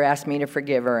my mother asked me to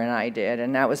forgive her, and I did.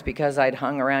 And that was because I'd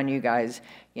hung around you guys.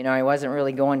 I wasn't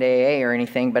really going to AA or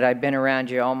anything, but I'd been around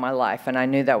you all my life, and I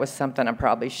knew that was something I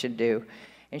probably should do.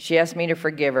 And she asked me to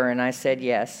forgive her, and I said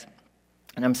yes.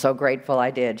 And I'm so grateful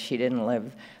I did. She didn't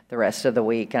live the rest of the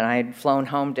week. And I had flown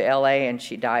home to LA, and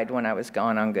she died when I was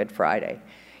gone on Good Friday.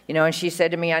 You know, and she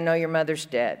said to me, I know your mother's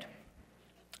dead,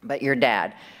 but your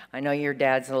dad, I know your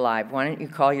dad's alive. Why don't you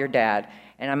call your dad?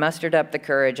 And I mustered up the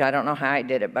courage. I don't know how I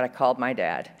did it, but I called my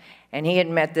dad. And he had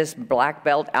met this black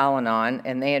belt Al-Anon,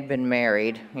 and they had been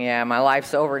married. Yeah, my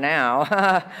life's over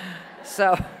now.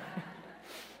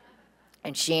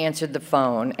 And she answered the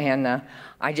phone, and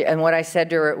what I said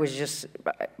to her, it was just,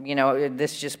 you know,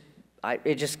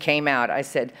 it just came out. I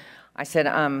said,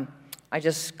 I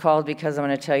just called because I'm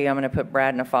going to tell you I'm going to put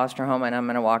Brad in a foster home, and I'm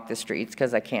going to walk the streets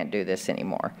because I can't do this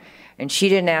anymore. And she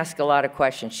didn't ask a lot of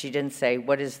questions. She didn't say,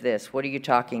 what is this? What are you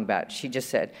talking about? She just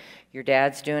said, your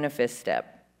dad's doing a fifth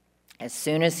step. As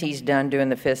soon as he's done doing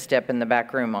the fifth step in the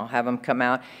back room, I'll have him come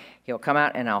out. He'll come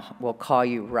out, and we'll call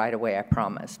you right away, I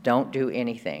promise. Don't do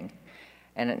anything.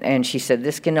 And she said,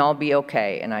 this can all be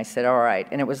okay. And I said, all right.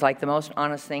 And it was like the most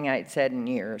honest thing I'd said in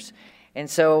years. And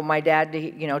so my dad,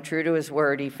 you know, true to his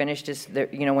word, he finished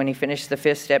when he finished the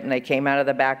fifth step and they came out of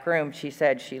the back room, she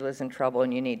said, Sheila's in trouble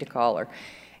and you need to call her.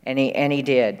 And he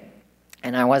did.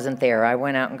 And I wasn't there. I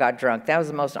went out and got drunk. That was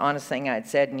the most honest thing I'd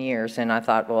said in years. And I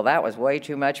thought, well, that was way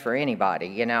too much for anybody,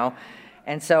 you know.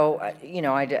 And so, you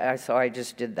know, I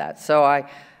just did that. So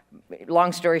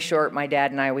long story short, my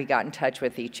dad and I, we got in touch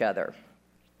with each other.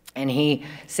 And he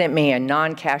sent me a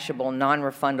non-cashable,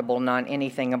 non-refundable,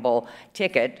 non-anythingable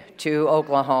ticket to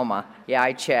Oklahoma. Yeah,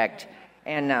 I checked.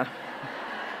 And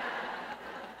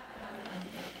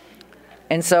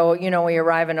so, you know, we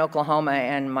arrive in Oklahoma,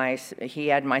 and he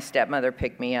had my stepmother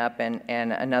pick me up, and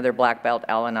another black belt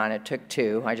Al-Anon. It took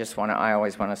two. I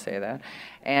always want to say that.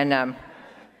 And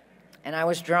I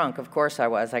was drunk. Of course I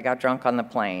was. I got drunk on the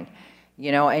plane.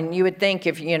 You know, and you would think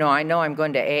if, you know, I know I'm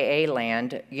going to AA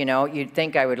land, you know, you'd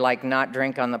think I would, like, not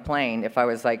drink on the plane if I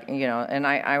was, like, you know, and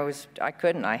I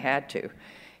couldn't. I had to,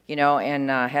 you know, and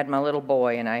had my little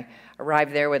boy, and I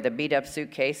arrived there with a beat-up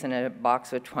suitcase and a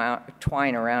box with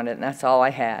twine around it, and that's all I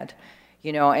had,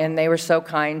 you know, and they were so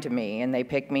kind to me, and they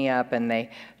picked me up, and they,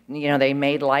 you know, they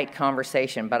made light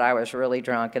conversation, but I was really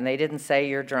drunk, and they didn't say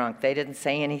you're drunk. They didn't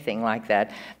say anything like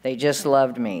that. They just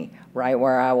loved me right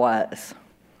where I was.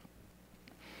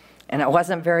 And it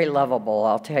wasn't very lovable,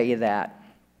 I'll tell you that.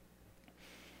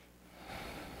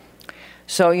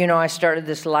 So, you know, I started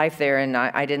this life there, and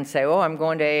I didn't say, oh, I'm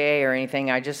going to AA or anything.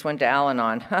 I just went to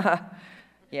Al-Anon.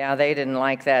 Yeah, they didn't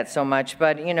like that so much.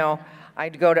 But, you know, I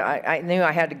knew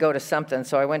I had to go to something,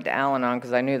 so I went to Al-Anon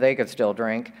because I knew they could still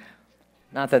drink.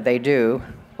 Not that they do.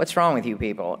 What's wrong with you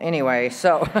people? Anyway,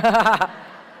 so...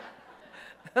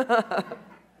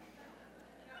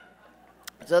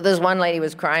 So this one lady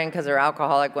was crying because her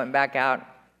alcoholic went back out,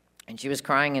 and she was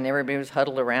crying, and everybody was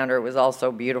huddled around her. It was all so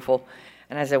beautiful.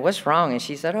 And I said, what's wrong? And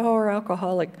she said, oh, her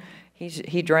alcoholic,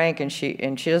 he drank, and she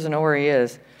doesn't know where he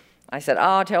is. I said, oh,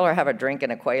 I'll tell her have a drink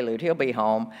and a Quaalude. He'll be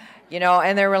home. You know,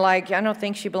 and they were like, I don't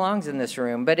think she belongs in this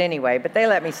room. But anyway, they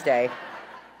let me stay.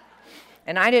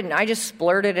 And I just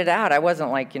splurted it out. I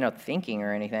wasn't, like, you know, thinking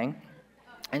or anything.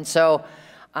 And so...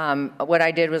 what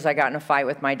I did was I got in a fight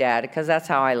with my dad, because that's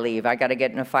how I leave. I got to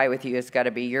get in a fight with you. It's got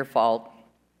to be your fault,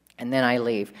 and then I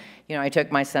leave. You know, I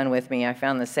took my son with me. I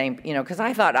found the same, you know, because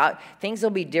I thought things will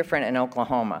be different in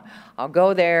Oklahoma. I'll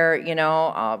go there, you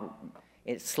know,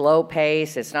 it's slow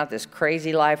pace. It's not this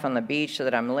crazy life on the beach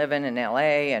that I'm living in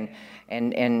LA and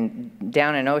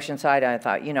down in Oceanside. I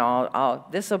thought, you know,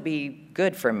 this will be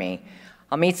good for me.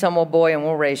 I'll meet some old boy and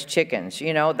we'll raise chickens.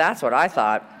 You know, that's what I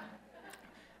thought.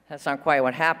 That's not quite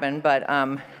what happened, but,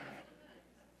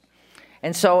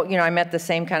 and so, you know, I met the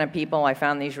same kind of people. I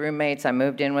found these roommates. I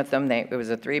moved in with them. It was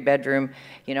a 3-bedroom,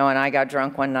 you know, and I got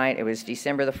drunk one night. It was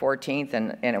December the 14th,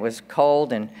 and it was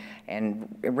cold and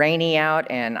rainy out,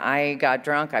 and I got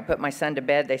drunk. I put my son to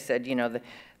bed. They said, you know,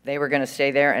 they were going to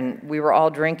stay there, and we were all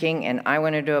drinking, and I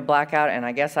went into a blackout, and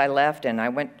I guess I left, and I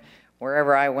went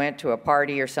wherever I went to a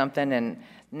party or something, and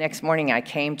next morning I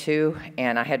came to,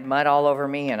 and I had mud all over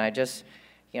me, and I just...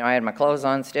 You know, I had my clothes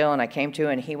on still, and I came to,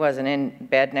 and he wasn't in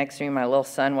bed next to me. My little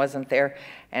son wasn't there.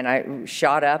 And I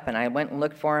shot up, and I went and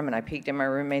looked for him, and I peeked in my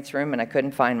roommate's room, and I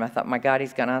couldn't find him. I thought, my God,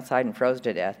 he's gone outside and froze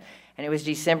to death. And it was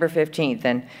December 15th,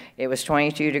 and it was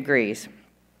 22 degrees.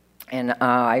 And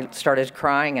I started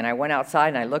crying, and I went outside,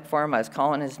 and I looked for him. I was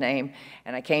calling his name,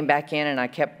 and I came back in, and I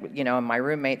kept, you know, and my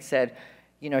roommate said,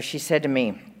 you know, she said to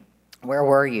me, where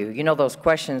were you? You know those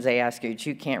questions they ask you that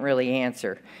you can't really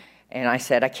answer. And I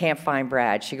said, I can't find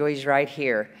Brad. She goes, he's right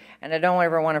here. And I don't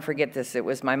ever want to forget this. It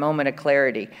was my moment of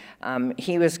clarity.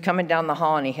 He was coming down the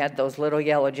hall, and he had those little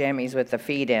yellow jammies with the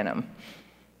feet in them.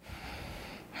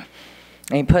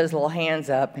 And he put his little hands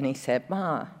up, and he said,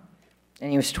 Ma,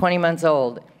 and he was 20 months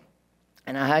old.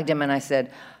 And I hugged him and I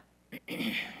said,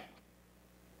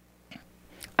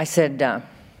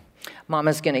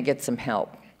 Mama's going to get some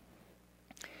help.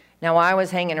 Now, while I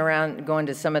was hanging around going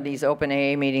to some of these open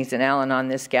AA meetings in Al-Anon,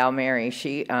 this gal, Mary,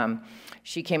 she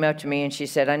came up to me and she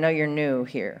said, I know you're new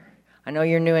here. I know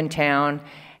you're new in town.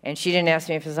 And she didn't ask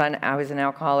me if I was an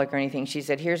alcoholic or anything. She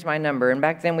said, here's my number. And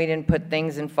back then we didn't put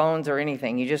things in phones or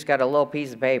anything. You just got a little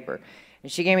piece of paper.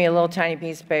 And she gave me a little tiny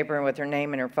piece of paper with her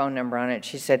name and her phone number on it.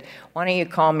 She said, why don't you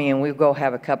call me and we'll go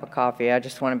have a cup of coffee. I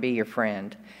just want to be your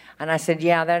friend. And I said,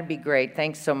 yeah, that'd be great.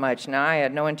 Thanks so much. Now, I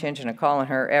had no intention of calling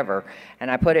her ever, and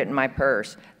I put it in my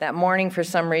purse. That morning, for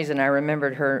some reason, I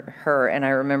remembered her, and I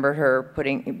remembered her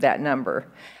putting that number.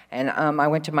 And I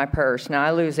went to my purse. Now, I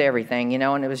lose everything,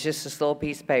 and it was just this little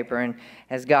piece of paper, and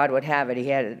as God would have it,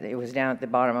 it was down at the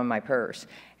bottom of my purse.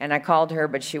 And I called her,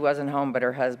 but she wasn't home, but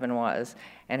her husband was.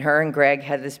 And her and Greg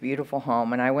had this beautiful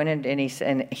home, and I went in,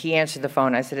 and he answered the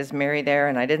phone. I said, is Mary there?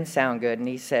 And I didn't sound good, and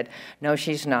he said, no,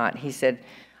 she's not.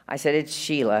 I said, it's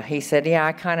Sheila. He said, yeah,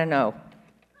 I kind of know.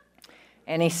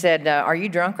 And he said, are you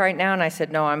drunk right now? And I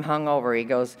said, no, I'm hungover. He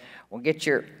goes, well, get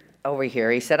your over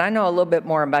here. He said, I know a little bit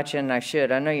more about you than I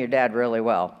should. I know your dad really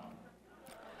well.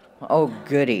 Oh,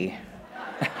 goody.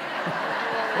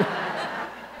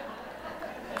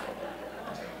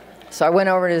 So I went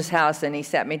over to his house, and he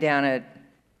sat me down at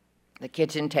the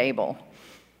kitchen table,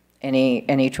 and he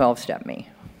 12-stepped me.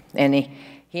 And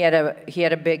he had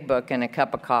a big book and a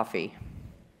cup of coffee.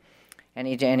 And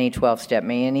he 12-stepped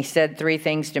me, and he said 3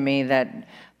 things to me that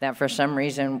for some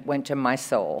reason went to my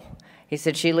soul. He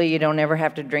said, Sheila, you don't ever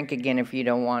have to drink again if you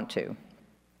don't want to.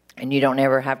 And you don't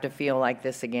ever have to feel like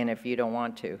this again if you don't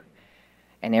want to.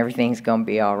 And everything's going to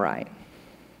be all right.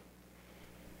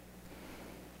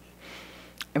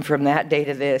 And from that day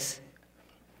to this,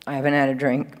 I haven't had a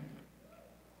drink.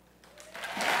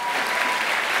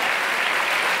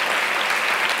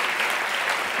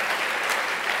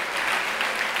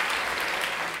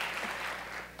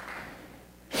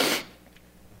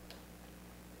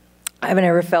 I haven't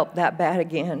ever felt that bad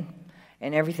again,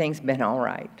 and everything's been all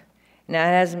right. Now,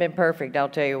 it hasn't been perfect, I'll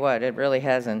tell you what, it really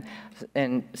hasn't.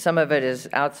 And some of it is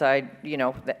outside,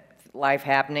 life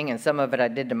happening, and some of it I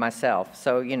did to myself.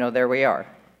 So, there we are.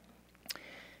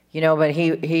 But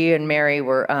he and Mary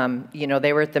were,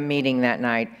 they were at the meeting that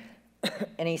night,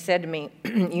 and he said to me,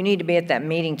 you need to be at that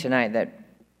meeting tonight that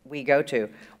we go to.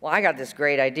 Well, I got this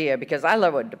great idea, because I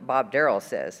love what Bob Darrell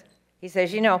says. He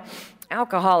says,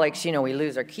 alcoholics, we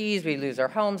lose our keys, we lose our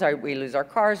homes, we lose our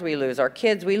cars, we lose our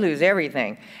kids, we lose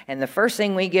everything. And the first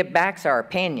thing we get back is our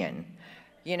opinion,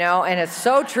 and it's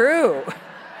so true.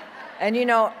 And,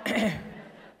 and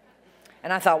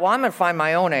I thought, well, I'm going to find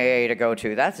my own AA to go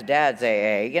to. That's Dad's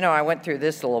AA. I went through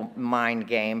this little mind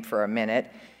game for a minute.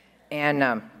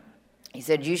 And he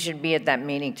said, you should be at that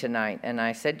meeting tonight. And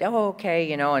I said, oh,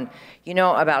 okay, and,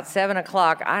 about 7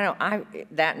 o'clock,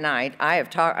 that night,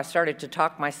 I started to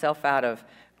talk myself out of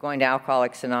going to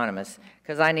Alcoholics Anonymous,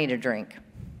 because I need a drink.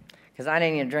 Because I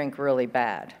need a drink really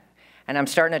bad. And I'm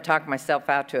starting to talk myself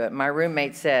out to it. My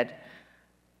roommate said,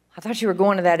 I thought you were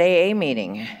going to that AA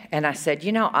meeting. And I said,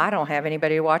 I don't have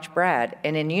anybody to watch Brad.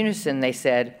 And in unison, they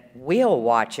said, we'll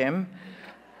watch him.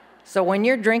 So when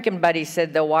your drinking buddy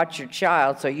said they'll watch your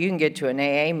child so you can get to an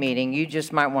AA meeting, you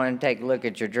just might want to take a look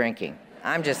at your drinking.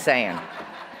 I'm just saying.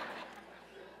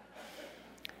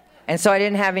 And so I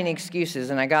didn't have any excuses,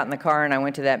 and I got in the car and I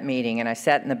went to that meeting, and I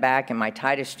sat in the back in my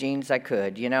tightest jeans I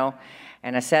could,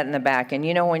 and I sat in the back, and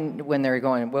when they're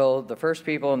going, well, the first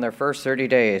people in their first 30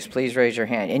 days, please raise your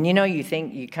hand. And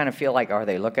you kind of feel like, are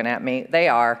they looking at me? They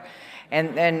are.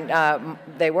 And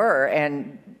they were,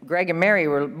 and Greg and Mary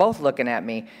were both looking at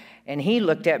me. And he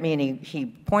looked at me, and he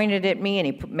pointed at me, and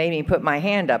he made me put my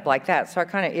hand up like that. So I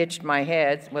kind of itched my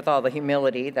head with all the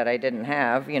humility that I didn't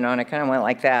have, and I kind of went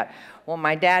like that. Well,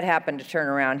 my dad happened to turn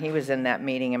around. He was in that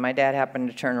meeting, and my dad happened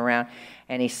to turn around,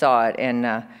 and he saw it.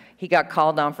 And he got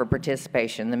called on for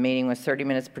participation. The meeting was 30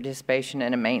 minutes participation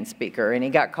and a main speaker. And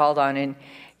he got called on, and,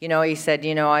 he said,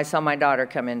 I saw my daughter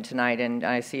come in tonight, and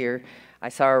I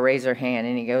saw her raise her hand,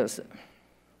 and he goes,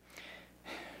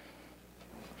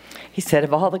 he said,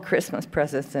 of all the Christmas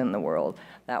presents in the world,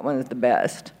 that one's the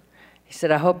best. He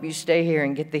said, I hope you stay here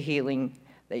and get the healing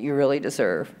that you really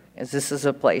deserve, as this is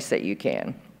a place that you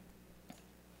can.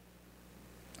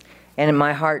 And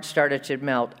my heart started to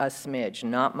melt a smidge,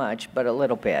 not much, but a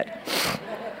little bit. I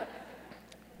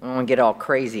don't want to get all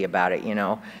crazy about it,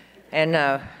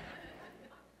 And,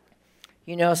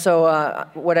 so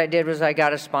what I did was I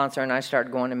got a sponsor, and I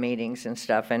started going to meetings and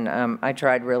stuff, and I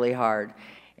tried really hard.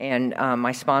 And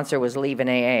my sponsor was leaving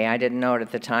AA. I didn't know it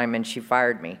at the time, and she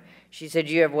fired me. She said,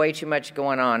 you have way too much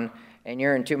going on, and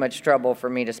you're in too much trouble for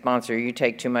me to sponsor. You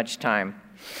take too much time.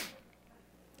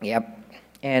 Yep.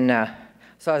 And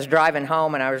so I was driving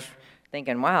home, and I was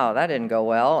thinking, wow, that didn't go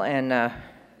well. And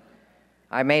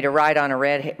I made a right on a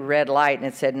red light, and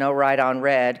it said no right on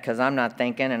red, because I'm not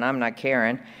thinking and I'm not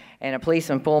caring. And a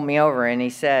policeman pulled me over, and he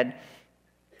said,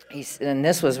 and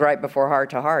this was right before Heart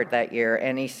to Heart that year,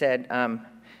 and he said,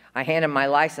 I handed my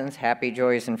license, happy,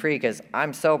 joyous, and free, because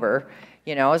I'm sober,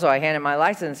 you know, so I handed my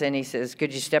license, and he says,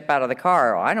 could you step out of the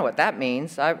car? Oh, I know what that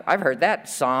means. I've heard that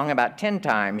song about 10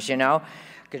 times, you know.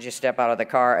 Could you step out of the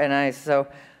car? And I said,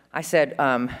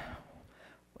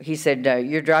 he said,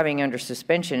 you're driving under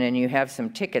suspension, and you have some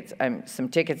tickets and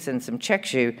some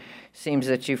checks seems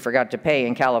that you forgot to pay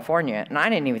in California. And I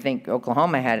didn't even think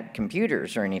Oklahoma had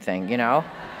computers or anything, you know.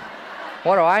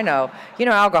 What do I know? You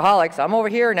know, alcoholics, I'm over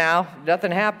here now.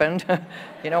 Nothing happened.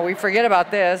 You know, we forget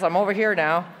about this. I'm over here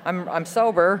now. I'm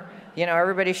sober. You know,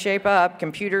 everybody shape up.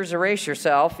 Computers, erase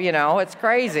yourself. You know, it's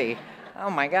crazy. Oh,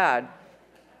 my God.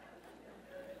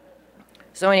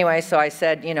 So anyway, so I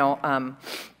said, you know,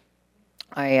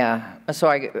 I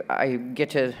get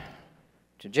to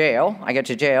jail. I get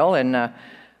to jail, and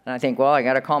I think, well, I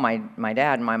got to call my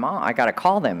dad and my mom. I got to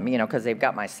call them, you know, because they've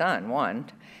got my son, one.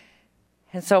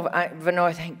 And so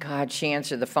Vanoy, thank God, she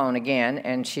answered the phone again,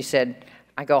 and she said,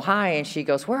 I go, hi, and she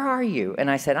goes, where are you?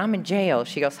 And I said, I'm in jail.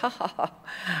 She goes, ha, ha, ha.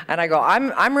 And I go,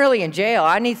 I'm really in jail.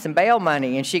 I need some bail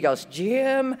money. And she goes,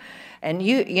 Jim. And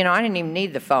you know, I didn't even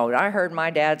need the phone. I heard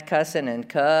my dad cussing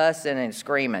and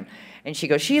screaming. And she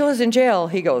goes, Sheila's in jail.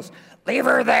 He goes, leave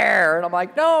her there. And I'm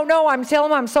like, no, I'm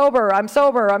telling him I'm sober.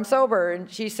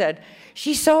 And she said,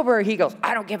 she's sober. He goes,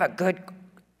 I don't give a good,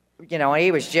 you know, and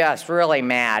he was just really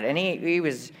mad. And he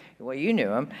was, well, you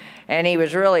knew him. And he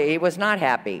was not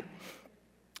happy.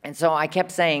 And so I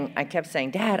kept saying,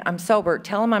 Dad, I'm sober.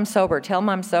 Tell him I'm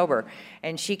sober.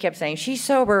 And she kept saying, she's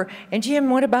sober. And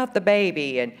Jim, what about the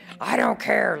baby? And I don't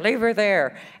care. Leave her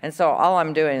there. And so all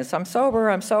I'm doing is, I'm sober.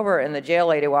 And the jail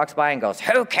lady walks by and goes,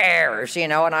 who cares? You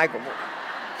know, and I go,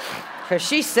 because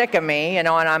she's sick of me, you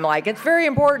know, and I'm like, it's very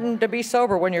important to be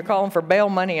sober when you're calling for bail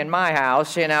money in my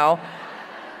house, you know.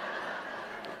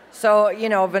 So, you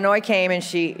know, Vanoy came,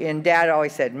 and Dad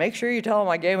always said, make sure you tell him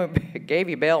I gave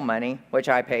you bail money, which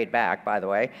I paid back, by the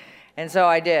way. And so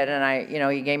I did, and you know,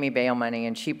 he gave me bail money,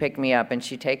 and she picked me up, and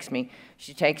she takes me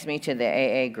to the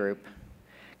AA group,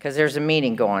 because there's a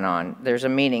meeting going on. There's a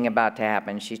meeting about to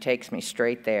happen. She takes me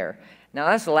straight there. Now,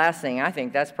 that's the last thing. I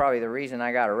think that's probably the reason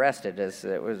I got arrested, is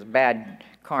it was bad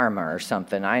karma or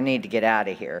something. I need to get out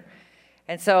of here.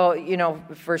 And so, you know,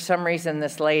 for some reason,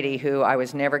 this lady who I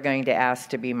was never going to ask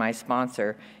to be my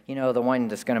sponsor, you know, the one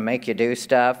that's going to make you do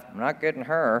stuff, I'm not getting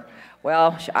her.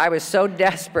 Well, I was so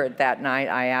desperate that night,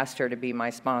 I asked her to be my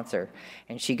sponsor.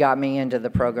 And she got me into the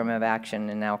program of action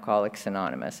in Alcoholics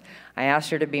Anonymous. I asked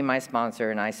her to be my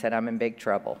sponsor, and I said, I'm in big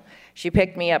trouble. She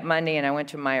picked me up Monday, and I went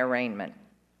to my arraignment.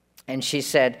 And she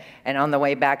said, and on the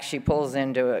way back, she pulls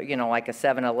into, you know, like a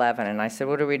 7-Eleven. And I said,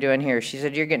 what are we doing here? She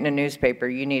said, you're getting a newspaper.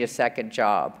 You need a second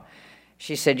job.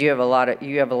 She said, you have a lot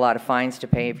of fines to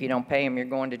pay. If you don't pay them, you're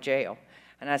going to jail.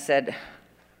 And I said,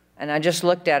 and I just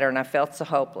looked at her, and I felt so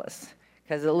hopeless,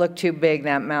 because it looked too big.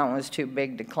 That mountain was too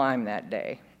big to climb that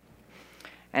day.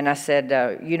 And I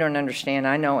said, you don't understand.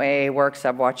 I know AA works.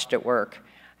 I've watched it work.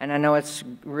 And I know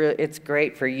it's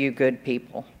great for you good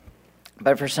people.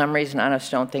 But for some reason, I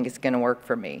just don't think it's going to work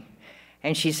for me.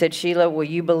 And she said, Sheila, will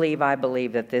you believe I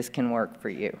believe that this can work for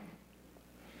you?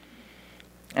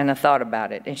 And I thought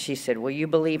about it. And she said, will you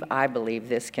believe I believe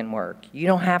this can work? You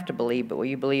don't have to believe, but will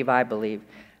you believe I believe?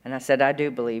 And I said, I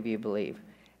do believe you believe.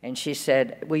 And she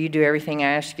said, will you do everything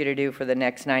I ask you to do for the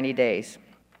next 90 days?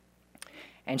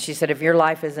 And she said, if your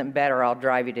life isn't better, I'll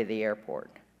drive you to the airport.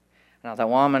 And I thought,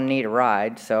 well, I'm going to need a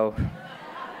ride, so...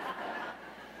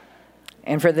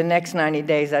 And for the next 90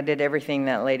 days, I did everything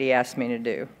that lady asked me to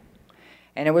do.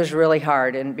 And it was really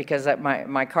hard, and because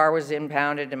my car was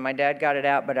impounded, and my dad got it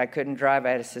out, but I couldn't drive.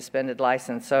 I had a suspended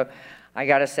license, so I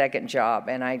got a second job.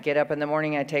 And I'd get up in the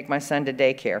morning, I'd take my son to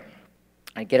daycare.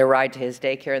 I'd get a ride to his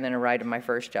daycare, and then a ride to my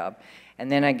first job.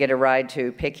 And then I'd get a ride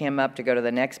to pick him up to go to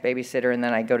the next babysitter, and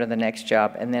then I'd go to the next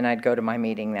job, and then I'd go to my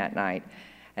meeting that night.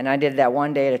 And I did that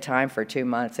one day at a time for 2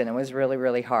 months, and it was really,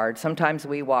 really hard. Sometimes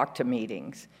we walked to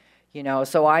meetings. You know,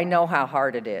 so I know how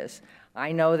hard it is.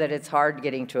 I know that it's hard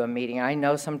getting to a meeting. I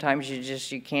know sometimes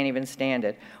you can't even stand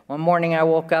it. One morning I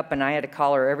woke up and I had to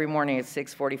call her every morning at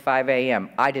 6:45 a.m.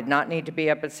 I did not need to be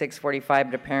up at 6:45,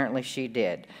 but apparently she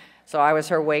did. So I was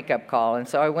her wake-up call. And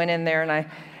so I went in there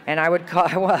and I'd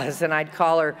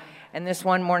call her, And this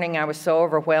one morning, I was so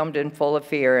overwhelmed and full of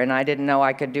fear, and I didn't know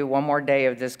I could do one more day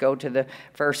of this, go to the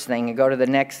first thing, and go to the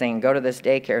next thing, go to this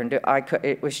daycare. And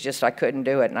it was just, I couldn't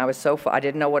do it. And I was I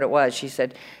didn't know what it was. She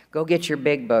said, go get your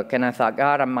big book. And I thought,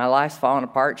 God, my life's falling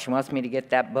apart. She wants me to get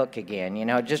that book again. You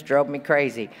know, it just drove me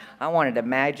crazy. I wanted a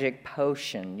magic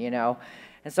potion, you know.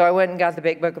 And so I went and got the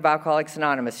big book of Alcoholics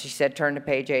Anonymous. She said, turn to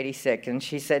page 86. And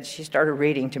she said, she started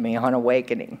reading to me on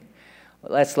awakening.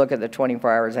 Let's look at the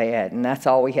 24 hours ahead. And that's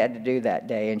all we had to do that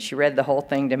day. And she read the whole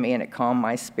thing to me, and it calmed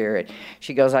my spirit.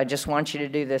 She goes, I just want you to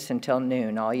do this until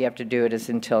noon. All you have to do it is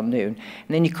until noon. And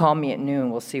then you call me at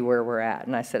noon. We'll see where we're at.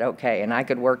 And I said, okay. And I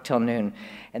could work till noon.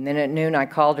 And then at noon, I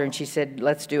called her, and she said,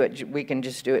 let's do it. We can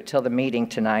just do it till the meeting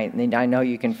tonight. And then I know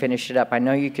you can finish it up. I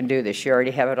know you can do this. You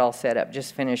already have it all set up.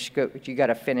 Just finish. You got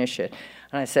to finish it.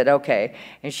 And I said, okay.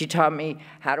 And she taught me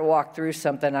how to walk through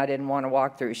something I didn't want to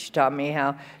walk through. She taught me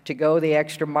how to go the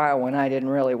extra mile when I didn't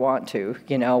really want to,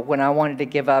 you know, when I wanted to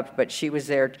give up. But she was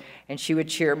there, and she would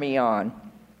cheer me on.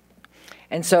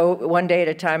 And so one day at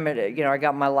a time, you know, I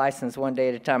got my license one day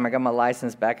at a time. I got my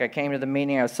license back. I came to the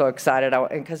meeting. I was so excited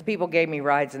because people gave me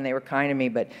rides and they were kind to me.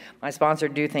 But my sponsor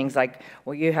would do things like,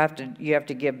 well, you have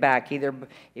to give back. Either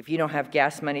if you don't have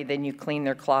gas money, then you clean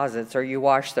their closets or you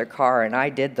wash their car. And I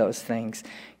did those things,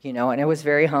 you know, and it was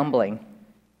very humbling.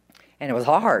 And it was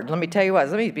hard. Let me tell you what,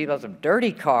 some of these people have some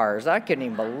dirty cars. I couldn't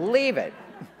even believe it.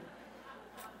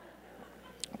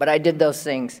 But I did those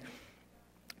things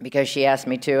because she asked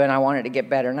me to, and I wanted to get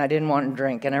better, and I didn't want to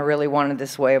drink, and I really wanted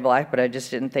this way of life, but I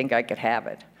just didn't think I could have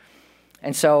it.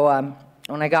 And so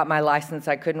when I got my license,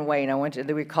 I couldn't wait.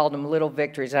 We called them little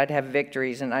victories. I'd have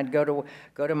victories, and I'd go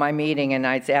to my meeting, and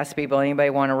I'd ask people,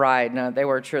 anybody want to ride? No, they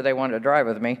weren't sure they wanted to drive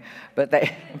with me, but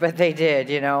they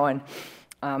did, you know, and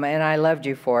I loved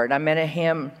you for it. I met a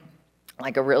hymn,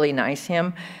 like a really nice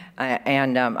hymn,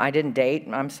 and I didn't date.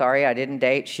 I'm sorry, I didn't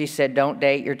date. She said, don't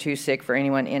date. You're too sick for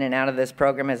anyone in and out of this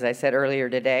program, as I said earlier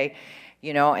today.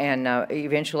 You know, and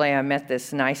eventually I met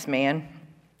this nice man.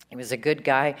 He was a good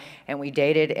guy, and we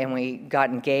dated, and we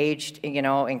got engaged, you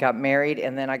know, and got married,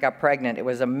 and then I got pregnant. It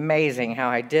was amazing how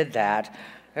I did that.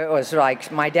 It was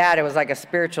like, my dad, it was like a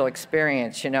spiritual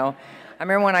experience, you know. I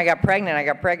remember when I got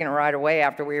pregnant right away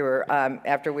after we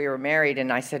were married,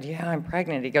 and I said, yeah, I'm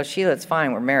pregnant. He goes, Sheila, it's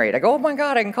fine, we're married. I go, oh my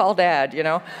God, I can call Dad, you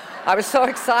know. I was so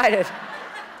excited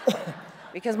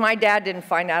because my dad didn't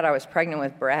find out I was pregnant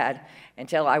with Brad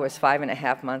until I was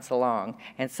 5.5 months along,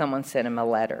 and someone sent him a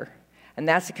letter. And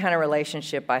that's the kind of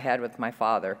relationship I had with my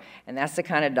father, and that's the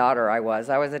kind of daughter I was.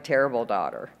 I was a terrible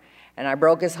daughter, and I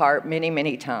broke his heart many,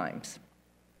 many times.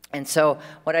 And so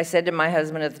what I said to my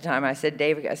husband at the time, I said,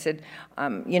 David, I said,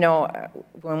 you know,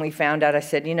 when we found out, I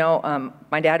said, you know,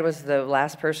 my dad was the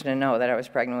last person to know that I was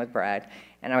pregnant with Brad,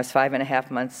 and I was 5.5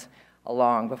 months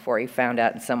along before he found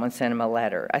out, and someone sent him a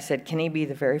letter. I said, can he be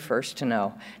the very first to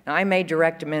know? Now, I made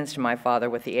direct amends to my father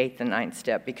with the 8th and 9th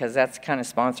step because that's the kind of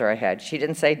sponsor I had. She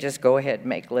didn't say, just go ahead and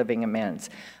make living amends.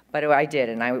 But I did,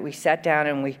 and we sat down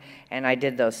and I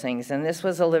did those things, and this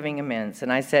was a living amends.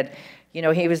 And I said, you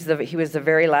know, he was the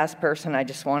very last person. I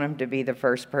just want him to be the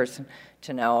first person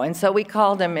to know. And so we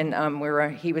called him,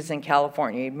 and he was in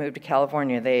California. He'd moved to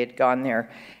California. They had gone there.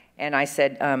 And I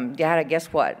said, Dad, guess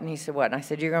what? And he said, what? And I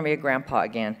said, you're going to be a grandpa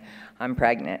again. I'm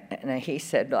pregnant. And he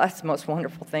said, well, that's the most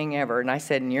wonderful thing ever. And I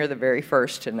said, and you're the very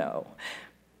first to know.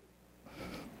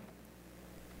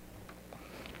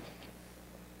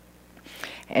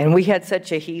 And we had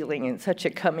such a healing and such a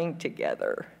coming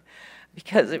together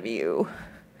because of you.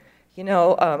 You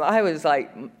know, I was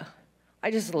like,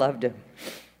 I just loved him.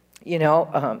 You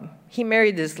know, he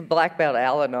married this black belt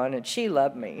Al-Anon, and she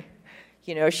loved me.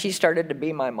 You know, she started to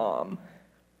be my mom.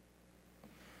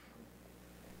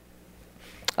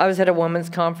 I was at a women's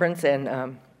conference,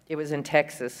 and it was in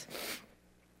Texas.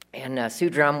 And Sue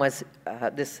Drum was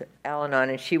this Al-Anon,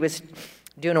 and she was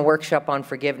doing a workshop on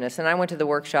forgiveness. And I went to the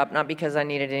workshop not because I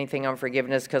needed anything on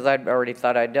forgiveness, because I'd already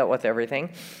thought I'd dealt with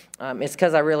everything. It's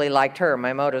because I really liked her.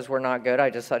 My motives were not good. I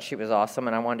just thought she was awesome,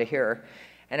 and I wanted to hear her.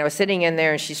 And I was sitting in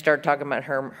there, and she started talking about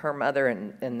her mother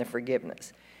and the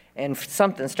forgiveness. And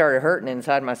something started hurting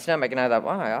inside my stomach, and I thought,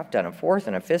 wow, I've done a 4th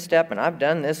and a 5th step, and I've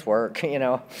done this work, you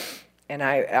know. And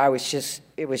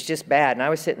it was just bad. And I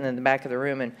was sitting in the back of the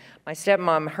room, and my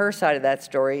stepmom, her side of that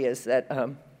story is that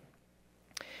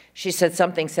she said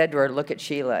something said to her, look at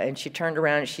Sheila. And she turned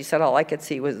around, and she said, all I could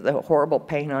see was the horrible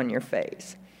pain on your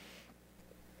face.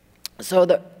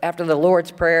 So after the Lord's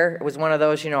Prayer, it was one of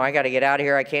those, you know, I got to get out of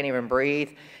here. I can't even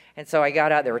breathe. And so I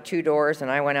got out. There were 2 doors,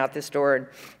 and I went out this door.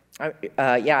 And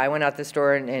I went out this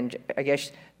door, and I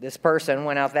guess this person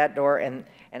went out that door. And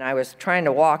and I was trying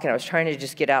to walk, and I was trying to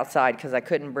just get outside because I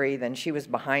couldn't breathe, and she was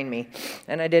behind me,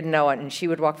 and I didn't know it, and she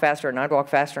would walk faster, and I'd walk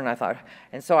faster, and I thought,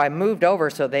 and so I moved over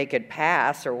so they could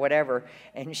pass or whatever,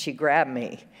 and she grabbed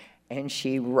me, and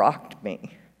she rocked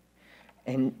me,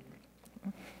 and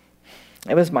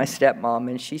it was my stepmom,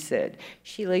 and she said,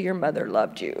 "Sheila, your mother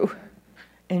loved you,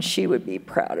 and she would be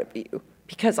proud of you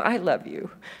because I love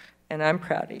you, and I'm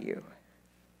proud of you."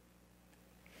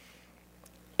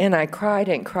 And I cried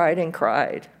and cried and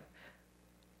cried,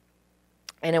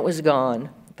 and it was gone.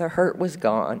 The hurt was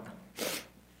gone,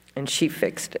 and she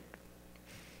fixed it.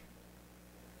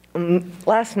 And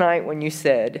last night when you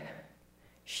said,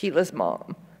 "Sheila's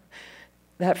mom,"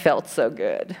 that felt so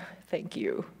good. Thank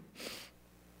you.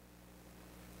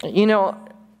 You know,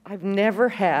 I've never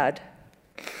had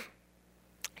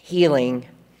healing,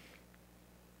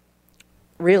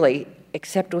 really,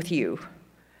 except with you.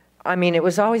 I mean, it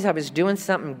was always I was doing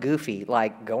something goofy,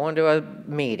 like going to a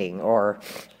meeting or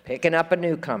picking up a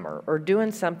newcomer or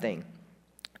doing something.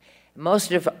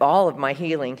 Most of all of my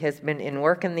healing has been in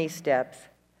working these steps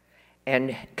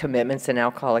and commitments in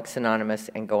Alcoholics Anonymous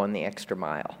and going the extra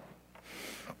mile.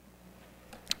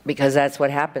 Because that's what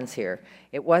happens here.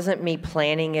 It wasn't me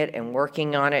planning it and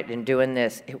working on it and doing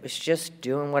this. It was just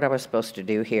doing what I was supposed to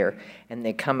do here, and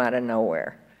they come out of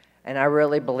nowhere. And I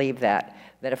really believe that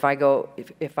if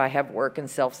I have work and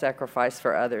self-sacrifice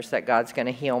for others, that God's going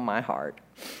to heal my heart.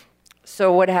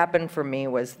 So what happened for me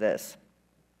was this.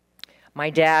 My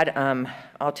dad,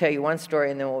 I'll tell you one story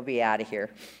and then we'll be out of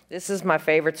here. This is my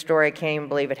favorite story. I can't even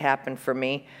believe it happened for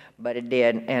me, but it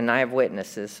did, and I have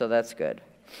witnesses, so that's good.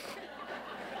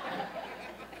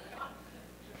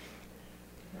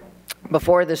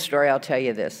 Before this story, I'll tell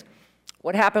you this.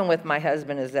 What happened with my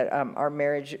husband is that our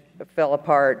marriage fell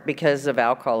apart because of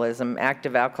alcoholism,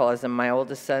 active alcoholism. My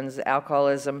oldest son's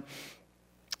alcoholism,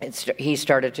 it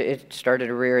started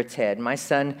to rear its head. My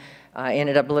son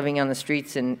ended up living on the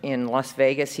streets in Las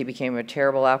Vegas. He became a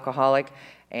terrible alcoholic,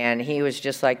 and he was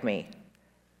just like me.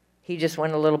 He just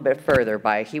went a little bit further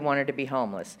he wanted to be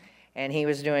homeless. And he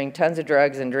was doing tons of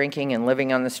drugs and drinking and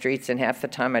living on the streets, and half the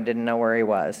time I didn't know where he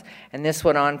was. And this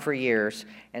went on for years,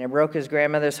 and it broke his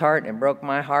grandmother's heart, and it broke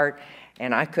my heart,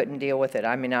 and I couldn't deal with it.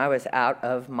 I mean, I was out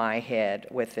of my head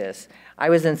with this. I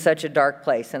was in such a dark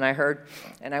place, and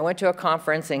I went to a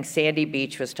conference, and Sandy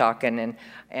Beach was talking,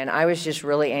 and I was just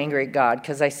really angry at God,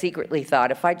 because I secretly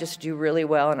thought, if I just do really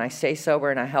well, and I stay sober,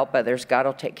 and I help others, God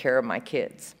will take care of my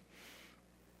kids.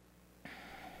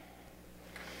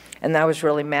 And I was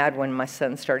really mad when my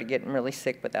son started getting really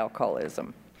sick with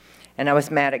alcoholism. And I was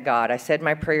mad at God. I said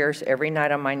my prayers every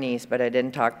night on my knees, but I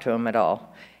didn't talk to him at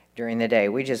all during the day.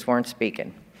 We just weren't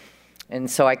speaking. And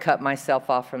so I cut myself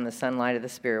off from the sunlight of the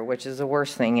Spirit, which is the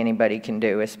worst thing anybody can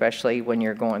do, especially when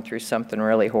you're going through something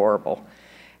really horrible.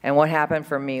 And what happened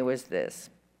for me was this.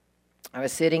 I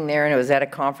was sitting there, and it was at a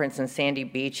conference in Sandy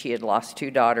Beach. He had lost 2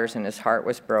 daughters, and his heart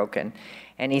was broken.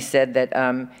 And he said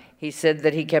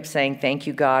that he kept saying, "Thank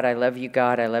you, God. I love you,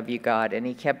 God. I love you, God." And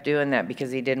he kept doing that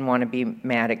because he didn't want to be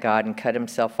mad at God and cut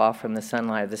himself off from the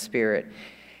sunlight of the Spirit.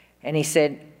 And he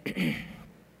said,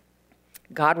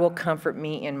 "God will comfort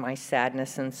me in my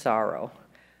sadness and sorrow,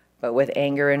 but with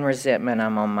anger and resentment,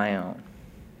 I'm on my own."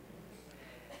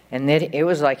 And then it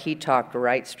was like he talked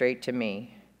right straight to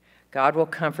me. God will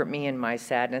comfort me in my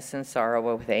sadness and sorrow,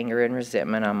 but with anger and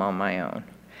resentment, I'm on my own.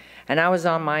 And I was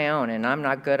on my own, and I'm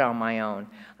not good on my own.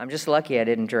 I'm just lucky I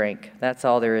didn't drink. That's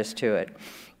all there is to it.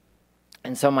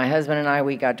 And so my husband and I,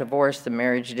 we got divorced. The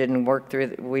marriage didn't work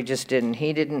through. We just didn't.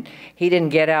 He didn't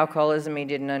get alcoholism. He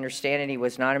didn't understand it. He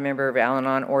was not a member of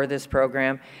Al-Anon or this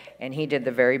program, and he did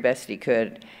the very best he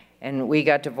could. And we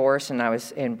got divorced,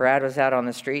 and Brad was out on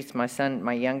the streets. My son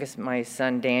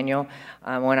Daniel.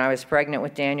 When I was pregnant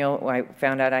with Daniel, I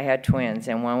found out I had twins,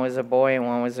 and one was a boy and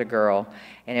one was a girl.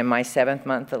 And in my 7th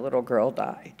month, the little girl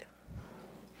died.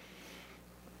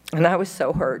 And I was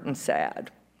so hurt and sad.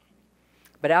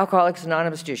 But Alcoholics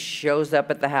Anonymous just shows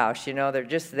up at the house, you know. They're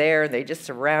just there. They just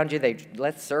surround you.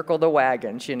 Let's circle the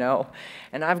wagons, you know.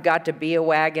 And I've got to be a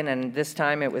wagon, and this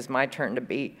time it was my turn to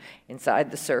be inside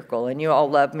the circle. And you all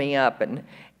love me up, and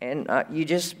you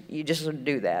just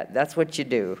do that. That's what you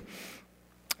do.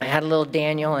 I had a little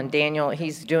Daniel, and Daniel,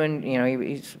 he's doing, you know,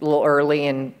 he's a little early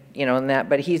and, you know, and that,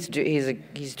 but he's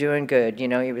doing good. You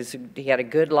know, he had a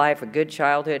good life, a good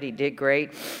childhood. He did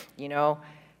great, you know,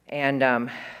 and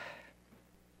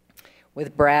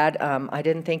with Brad, I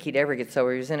didn't think he'd ever get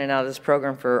sober. He was in and out of this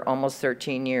program for almost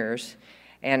 13 years.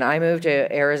 And I moved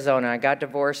to Arizona. I got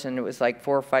divorced, and it was like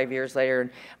 4 or 5 years later.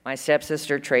 And my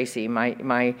stepsister, Tracy,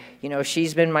 you know,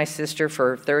 she's been my sister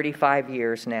for 35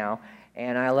 years now,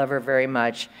 and I love her very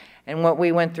much. And what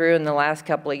we went through in the last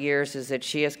couple of years is that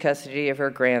she has custody of her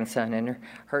grandson, and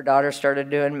her daughter started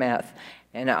doing meth.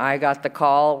 And I got the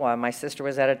call while my sister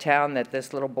was out of town that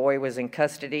this little boy was in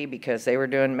custody because they were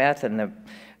doing meth, and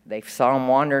they saw him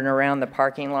wandering around the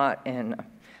parking lot in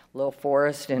Little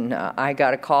Forest. And I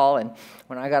got a call, and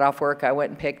when I got off work, I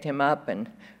went and picked him up and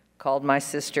called my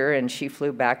sister, and she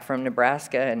flew back from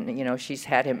Nebraska, and, you know, she's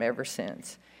had him ever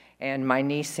since. And my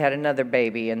niece had another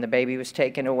baby, and the baby was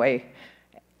taken away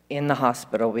in the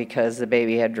hospital because the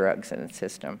baby had drugs in its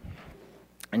system.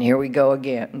 And here we go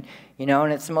again, you know,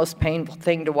 and it's the most painful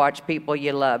thing to watch people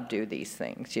you love do these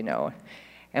things, you know.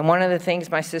 And one of the things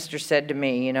my sister said to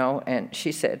me, you know, and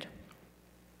she said,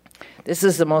 "This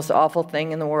is the most awful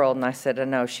thing in the world." And I said, "I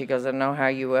know." She goes, "I know how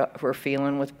you were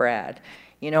feeling with Brad.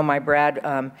 You know, my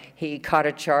Brad, he caught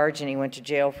a charge and he went to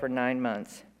jail for 9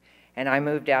 months. And I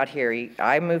moved out here.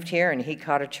 I moved here and he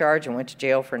caught a charge and went to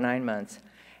jail for 9 months.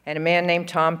 And a man named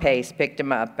Tom Pace picked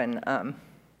him up and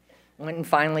went and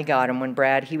finally got him when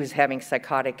Brad, he was having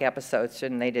psychotic episodes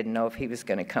and they didn't know if he was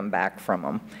going to come back from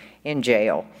them in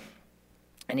jail.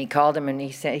 And he called him and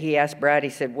he asked Brad,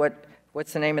 he said,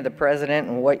 what's the name of the president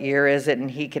and what year is it?" And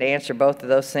he could answer both of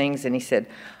those things. And he said,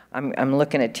 I'm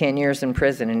looking at 10 years in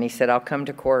prison. And he said, "I'll come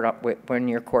to court when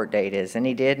your court date is." And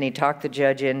he did, and he talked the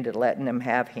judge into letting them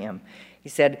have him. He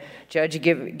said, "Judge,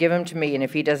 give him to me, and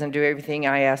if he doesn't do everything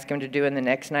I ask him to do in the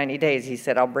next 90 days, he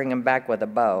said, I'll bring him back with a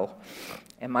bow."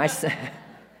 And my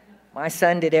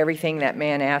son did everything that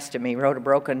man asked him. He rode a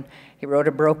broken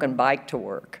bike to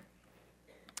work.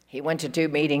 He went to 2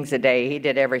 meetings a day. He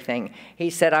did everything. He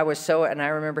said, and I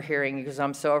remember hearing, he goes,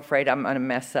 "I'm so afraid I'm going to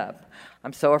mess up.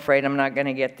 I'm so afraid I'm not going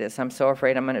to get this. I'm so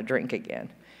afraid I'm going to drink again."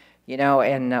 You know,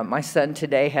 and my son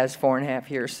today has 4.5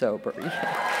 years sober.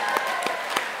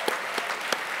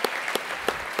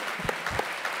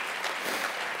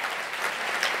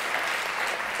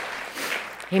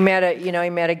 He met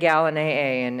a gal in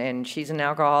AA, and she's an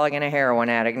alcoholic and a heroin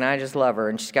addict, and I just love her,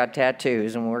 and she's got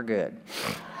tattoos, and we're good.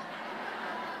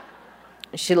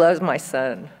 She loves my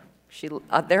son.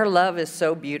 Their love is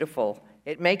so beautiful.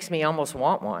 It makes me almost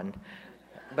want one,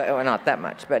 but well, not that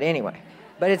much, but anyway.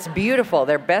 But it's beautiful.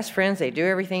 They're best friends. They do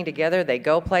everything together. They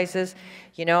go places,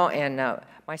 you know, and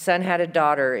my son had a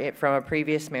daughter from a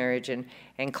previous marriage, and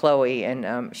Chloe,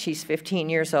 and she's 15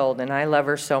 years old, and I love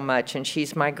her so much, and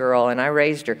she's my girl, and I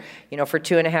raised her. You know, for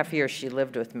 2.5 years she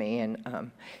lived with me,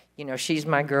 and you know, she's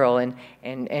my girl, and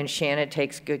Shannon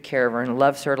takes good care of her and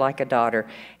loves her like a daughter.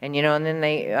 And you know, and then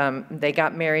they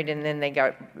got married, and then they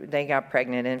got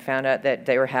pregnant and found out that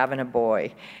they were having a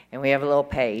boy. And we have a little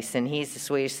Pace, and he's the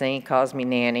sweetest thing. He calls me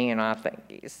Nanny, and I think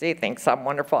he thinks I'm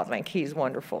wonderful. I think he's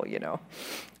wonderful, you know.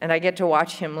 And I get to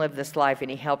watch him live this life,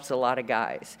 and he helps a lot of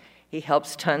guys. He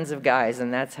helps tons of guys,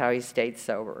 and that's how he stayed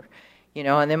sober. You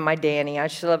know, and then my Danny, I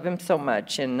just love him so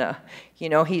much. And, you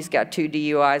know, he's got 2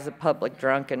 DUIs, a public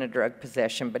drunk, and a drug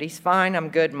possession. But he's fine. I'm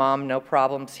good, Mom. No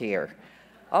problems here.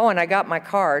 Oh, and I got my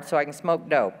card so I can smoke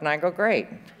dope. And I go, great.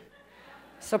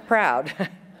 So proud.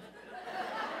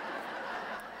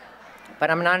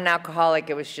 But I'm not an alcoholic.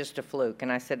 It was just a fluke.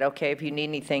 And I said, okay, if you need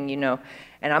anything, you know.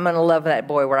 And I'm going to love that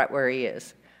boy right where he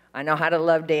is. I know how to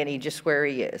love Danny just where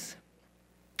he is.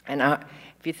 And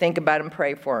if you think about him,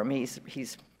 pray for him. He's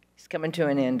coming to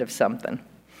an end of something.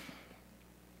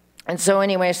 And so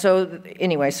anyway, so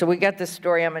we got this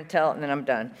story. I'm going to tell it, and then I'm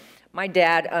done. My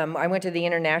dad, I went to the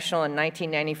International in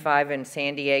 1995 in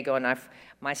San Diego, and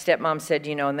my stepmom said,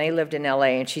 you know, and they lived in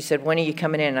L.A., and she said, when are you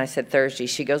coming in? And I said, Thursday.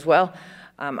 She goes, well,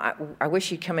 I wish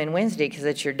you'd come in Wednesday because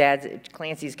it's your dad's,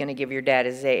 Clancy's going to give your dad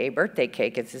his AA birthday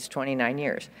cake. It's his 29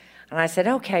 years. And I said,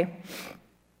 okay.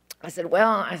 I said,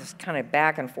 well, I was kind of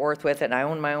back and forth with it, and I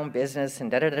own my own business,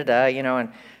 and da-da-da-da, you know,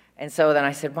 and so then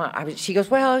I said, Mom, she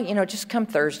goes, well, you know, just come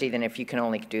Thursday then if you can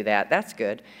only do that. That's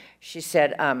good. She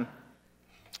said, you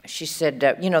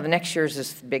know, the next year's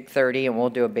this big 30, and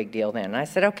we'll do a big deal then. And I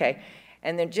said, okay.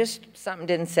 And then just something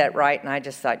didn't set right, and I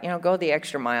just thought, you know, go the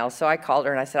extra mile. So I called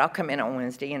her, and I said, I'll come in on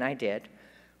Wednesday, and I did.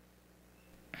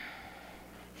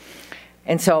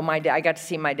 And so I got to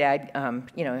see my dad,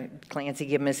 you know, Clancy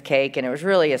give him his cake, and it was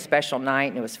really a special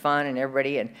night, and it was fun, and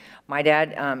everybody, my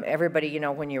dad, everybody, you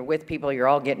know, when you're with people, you're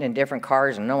all getting in different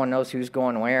cars, and no one knows who's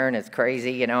going where, and it's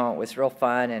crazy, you know, it was real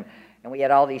fun, and we had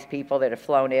all these people that had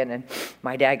flown in, and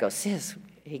my dad goes, sis,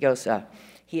 he goes,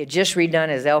 he had just redone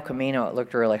his El Camino. It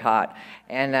looked really hot.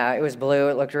 And it was blue.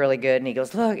 It looked really good. And he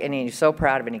goes, look. And he's so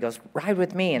proud of it. And he goes, ride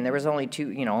with me. And there was only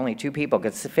two people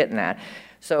could fit in that.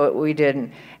 So we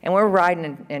did. And we're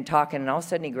riding and talking. And all of a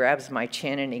sudden he grabs my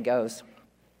chin and he goes,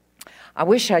 I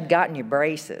wish I'd gotten you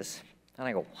braces. And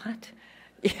I go, what?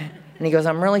 And he goes,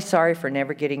 I'm really sorry for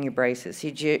never getting you braces.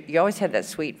 You always had that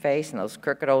sweet face and those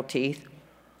crooked old teeth.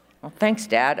 Well, thanks,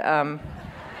 Dad.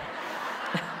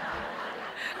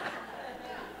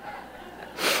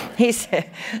 He said,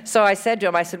 so I said to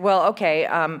him, I said, well, okay.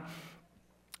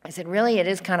 I said, really, it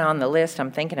is kind of on the list.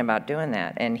 I'm thinking about doing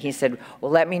that. And he said,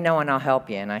 well, let me know and I'll help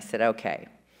you. And I said, okay.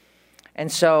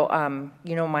 And so,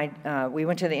 you know, we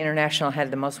went to the International,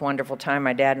 had the most wonderful time.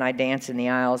 My dad and I danced in the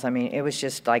aisles. I mean, it was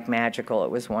just like magical.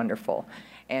 It was wonderful.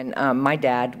 And my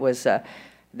dad was,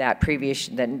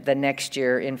 the next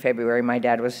year in February, my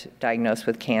dad was diagnosed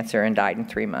with cancer and died in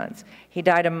 3 months. He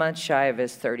died a month shy of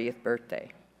his 30th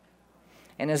birthday.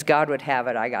 And as God would have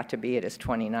it, I got to be at his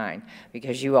 29,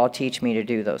 because you all teach me to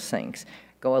do those things.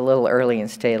 Go a little early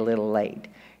and stay a little late,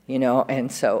 you know.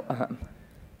 And so,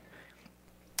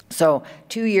 so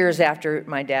 2 years after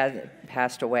my dad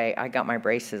passed away, I got my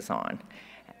braces on.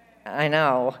 I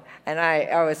know. And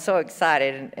I was so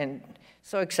excited, and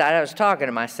so excited I was talking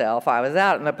to myself. I was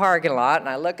out in the parking lot, and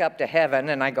I look up to heaven,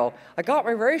 and I go, I got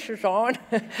my braces on.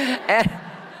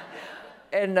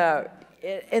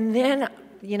 and then,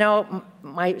 you know,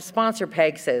 my sponsor,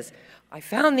 Peg, says, I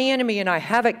found the enemy and I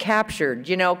have it captured,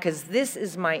 you know, because this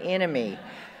is my enemy.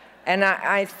 And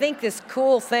I think this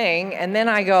cool thing, and then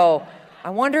I go, I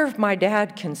wonder if my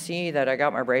dad can see that I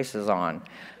got my braces on.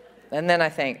 And then I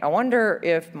think, I wonder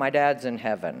if my dad's in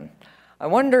heaven. I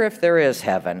wonder if there is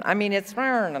heaven. I mean,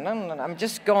 I'm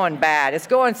just going bad. It's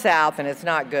going south and it's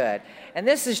not good. And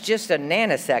this is just a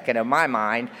nanosecond of my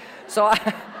mind. So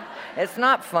it's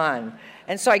not fun.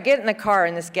 And so I get in the car,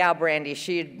 and this gal, Brandy,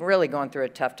 she'd really gone through a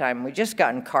tough time. We just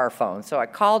gotten car phones. So I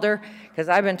called her, because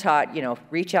I've been taught, you know,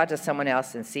 reach out to someone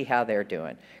else and see how they're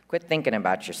doing. Quit thinking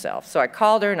about yourself. So I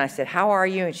called her, and I said, how are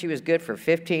you? And she was good for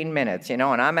 15 minutes, you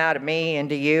know, and I'm out of me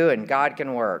into you, and God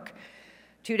can work.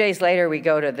 2 days later, we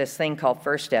go to this thing called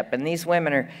First Step, and these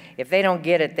women are, if they don't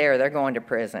get it there, they're going to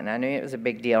prison. I knew it was a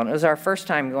big deal, and it was our first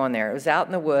time going there. It was out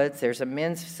in the woods. There's a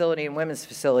men's facility and women's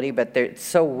facility, but they're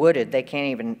so wooded, they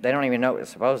don't even know,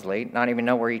 supposedly, not even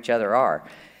know where each other are.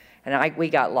 And we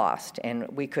got lost, and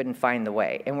we couldn't find the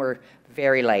way, and we're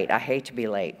very late. I hate to be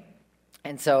late.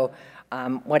 And so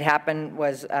what happened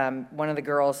was one of the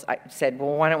girls said,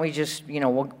 well, why don't we just, you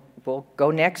know, we'll go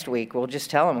next week. We'll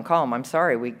just tell them, call them. I'm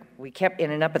sorry, we kept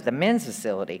ending up at the men's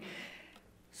facility.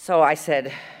 So I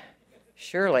said,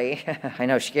 surely, I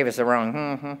know she gave us the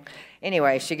wrong,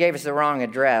 Anyway, she gave us the wrong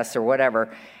address or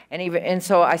whatever. And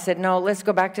so I said, no, let's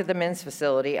go back to the men's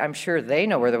facility. I'm sure they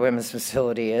know where the women's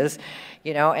facility is,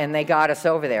 you know, and they got us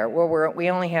over there. Well,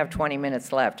 we only have 20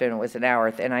 minutes left, and it was an hour.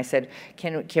 And I said,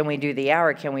 can we do the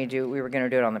hour? We were going to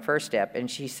do it on the First Step.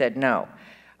 And she said, no.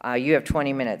 You have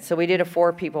 20 minutes. So we did a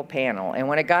 4-people panel. And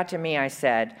when it got to me, I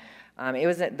said,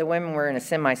 the women were in a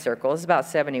semicircle. It was about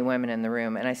 70 women in the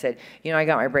room. And I said, you know, I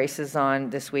got my braces on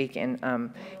this week, and,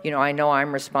 you know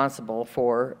I'm responsible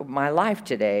for my life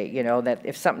today. You know, that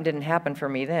if something didn't happen for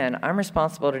me then, I'm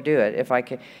responsible to do it. If I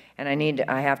could, and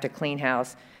I have to clean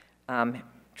house,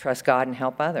 trust God, and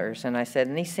help others. And I said,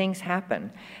 and these things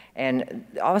happen. And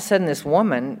all of a sudden, this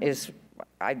woman is,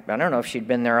 I don't know if she'd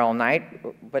been there all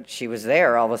night, but she was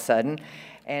there all of a sudden.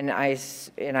 And I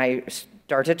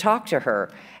started to talk to her.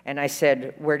 And I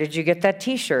said, where did you get that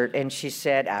T-shirt? And she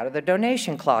said, out of the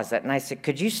donation closet. And I said,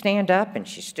 could you stand up? And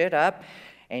she stood up,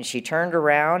 and she turned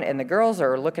around. And the girls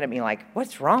are looking at me like,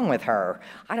 what's wrong with her?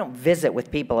 I don't visit with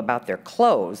people about their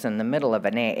clothes in the middle of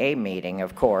an AA meeting,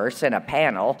 of course, in a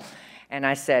panel. And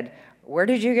I said, where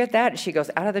did you get that? And she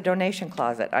goes, out of the donation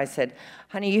closet. I said,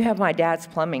 honey, you have my dad's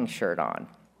plumbing shirt on.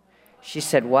 She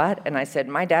said, what? And I said,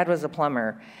 my dad was a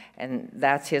plumber, and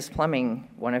that's his plumbing,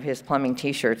 one of his plumbing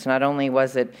T-shirts. Not only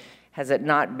has it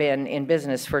not been in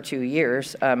business for 2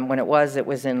 years, when it was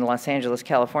in Los Angeles,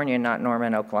 California, not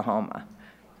Norman, Oklahoma.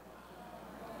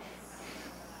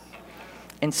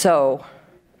 And so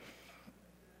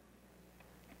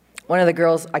one of the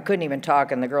girls, I couldn't even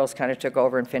talk, and the girls kind of took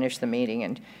over and finished the meeting.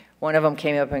 And one of them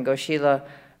came up and goes, Sheila,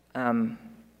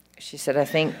 she said, I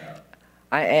think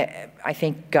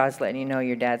God's letting you know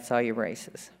your dad saw your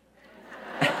braces.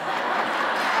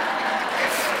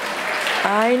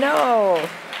 I know.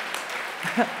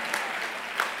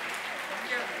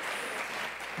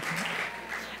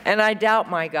 And I doubt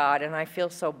my God, and I feel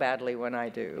so badly when I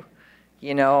do.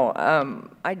 You know,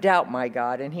 I doubt my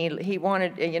God, and he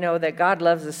wanted, you know, that God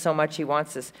loves us so much, he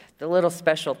wants us, the little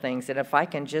special things, that if I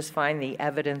can just find the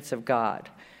evidence of God,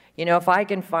 you know, if I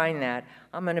can find that,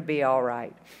 I'm going to be all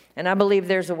right. And I believe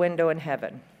there's a window in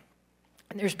heaven.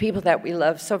 And there's people that we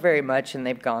love so very much, and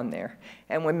they've gone there,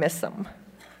 and we miss them.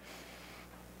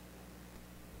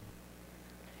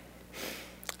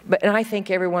 And I think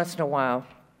every once in a while,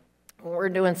 when we're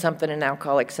doing something in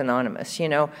Alcoholics Anonymous, you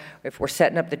know, if we're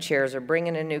setting up the chairs or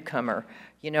bringing a newcomer,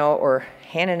 you know, or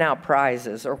handing out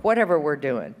prizes or whatever we're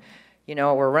doing, you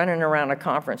know, we're running around a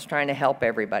conference trying to help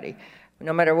everybody.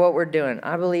 No matter what we're doing,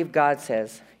 I believe God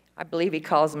says, I believe he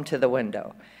calls them to the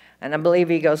window. And I believe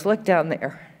he goes, look down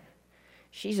there.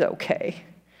 She's okay.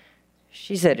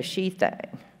 She's at a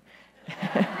THANG.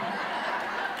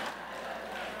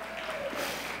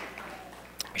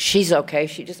 She's okay.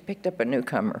 She just picked up a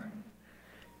newcomer.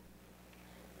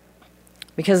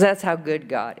 Because that's how good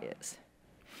God is.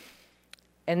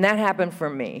 And that happened for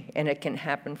me, and it can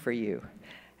happen for you.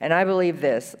 And I believe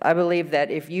this. I believe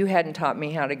that if you hadn't taught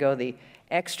me how to go the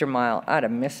extra mile, I'd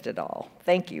have missed it all.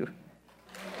 Thank you.